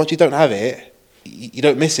 Because once you don't have it, you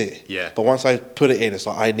don't miss it. But once I put it in, it's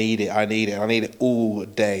like, I need it all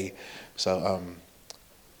day. So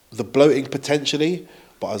the bloating potentially,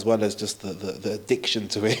 but as well as just the addiction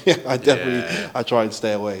to it, I try and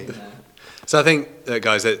stay away. So I think,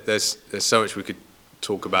 guys, there's so much we could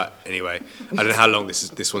talk about anyway. I don't know how long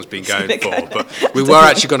this one's been going for, but we were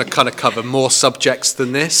actually going to kind of cover more subjects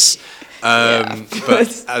than this.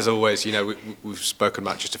 But as always, we've spoken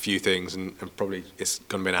about just a few things, and probably it's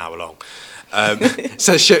going to be an hour long.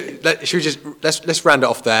 So should we just let's round it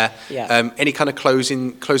off there. Any kind of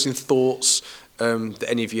closing thoughts that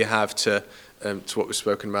any of you have to what we've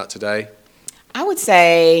spoken about today? I would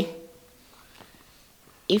say,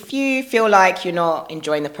 if you feel like you're not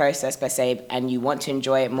enjoying the process per se and you want to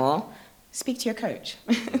enjoy it more, speak to your coach.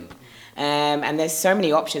 And there's so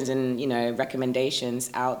many options and recommendations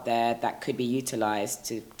out there that could be utilized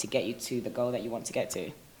to get you to the goal that you want to get to.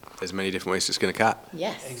 There's many different ways to skin a cat.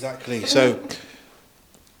 Yes. Exactly. So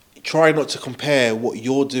try not to compare what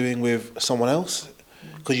you're doing with someone else,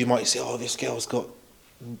 because you might say, oh, this girl's got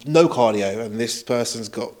no cardio and this person's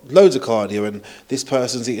got loads of cardio and this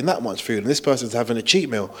person's eating that much food and this person's having a cheat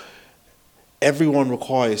meal. Everyone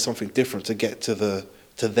requires something different to get to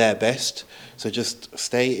their best. So just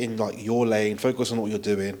stay in your lane, focus on what you're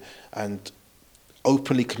doing, and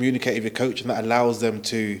openly communicate with your coach, and that allows them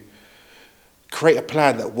to create a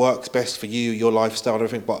plan that works best for you, your lifestyle and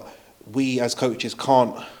everything. But we as coaches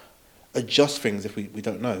can't adjust things if we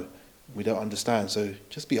don't know, we don't understand. So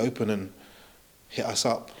just be open and hit us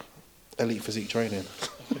up, Elite Physique Training.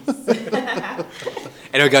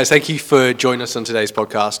 Anyway, guys, thank you for joining us on today's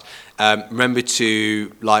podcast. Remember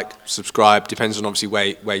to subscribe, depends on obviously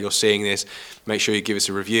where you're seeing this. Make sure you give us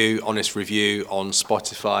a review, honest review on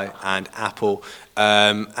Spotify and Apple.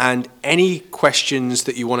 And any questions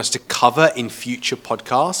that you want us to cover in future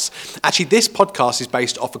podcasts. Actually, this podcast is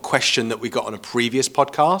based off a question that we got on a previous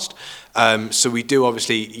podcast. So we do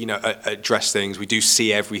obviously, address things. We do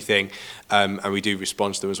see everything, and we do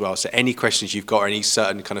respond to them as well. So any questions you've got or any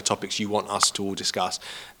certain kind of topics you want us to all discuss,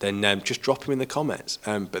 then just drop them in the comments.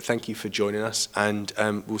 But thank you for joining us, and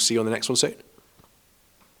we'll see you on the next one soon.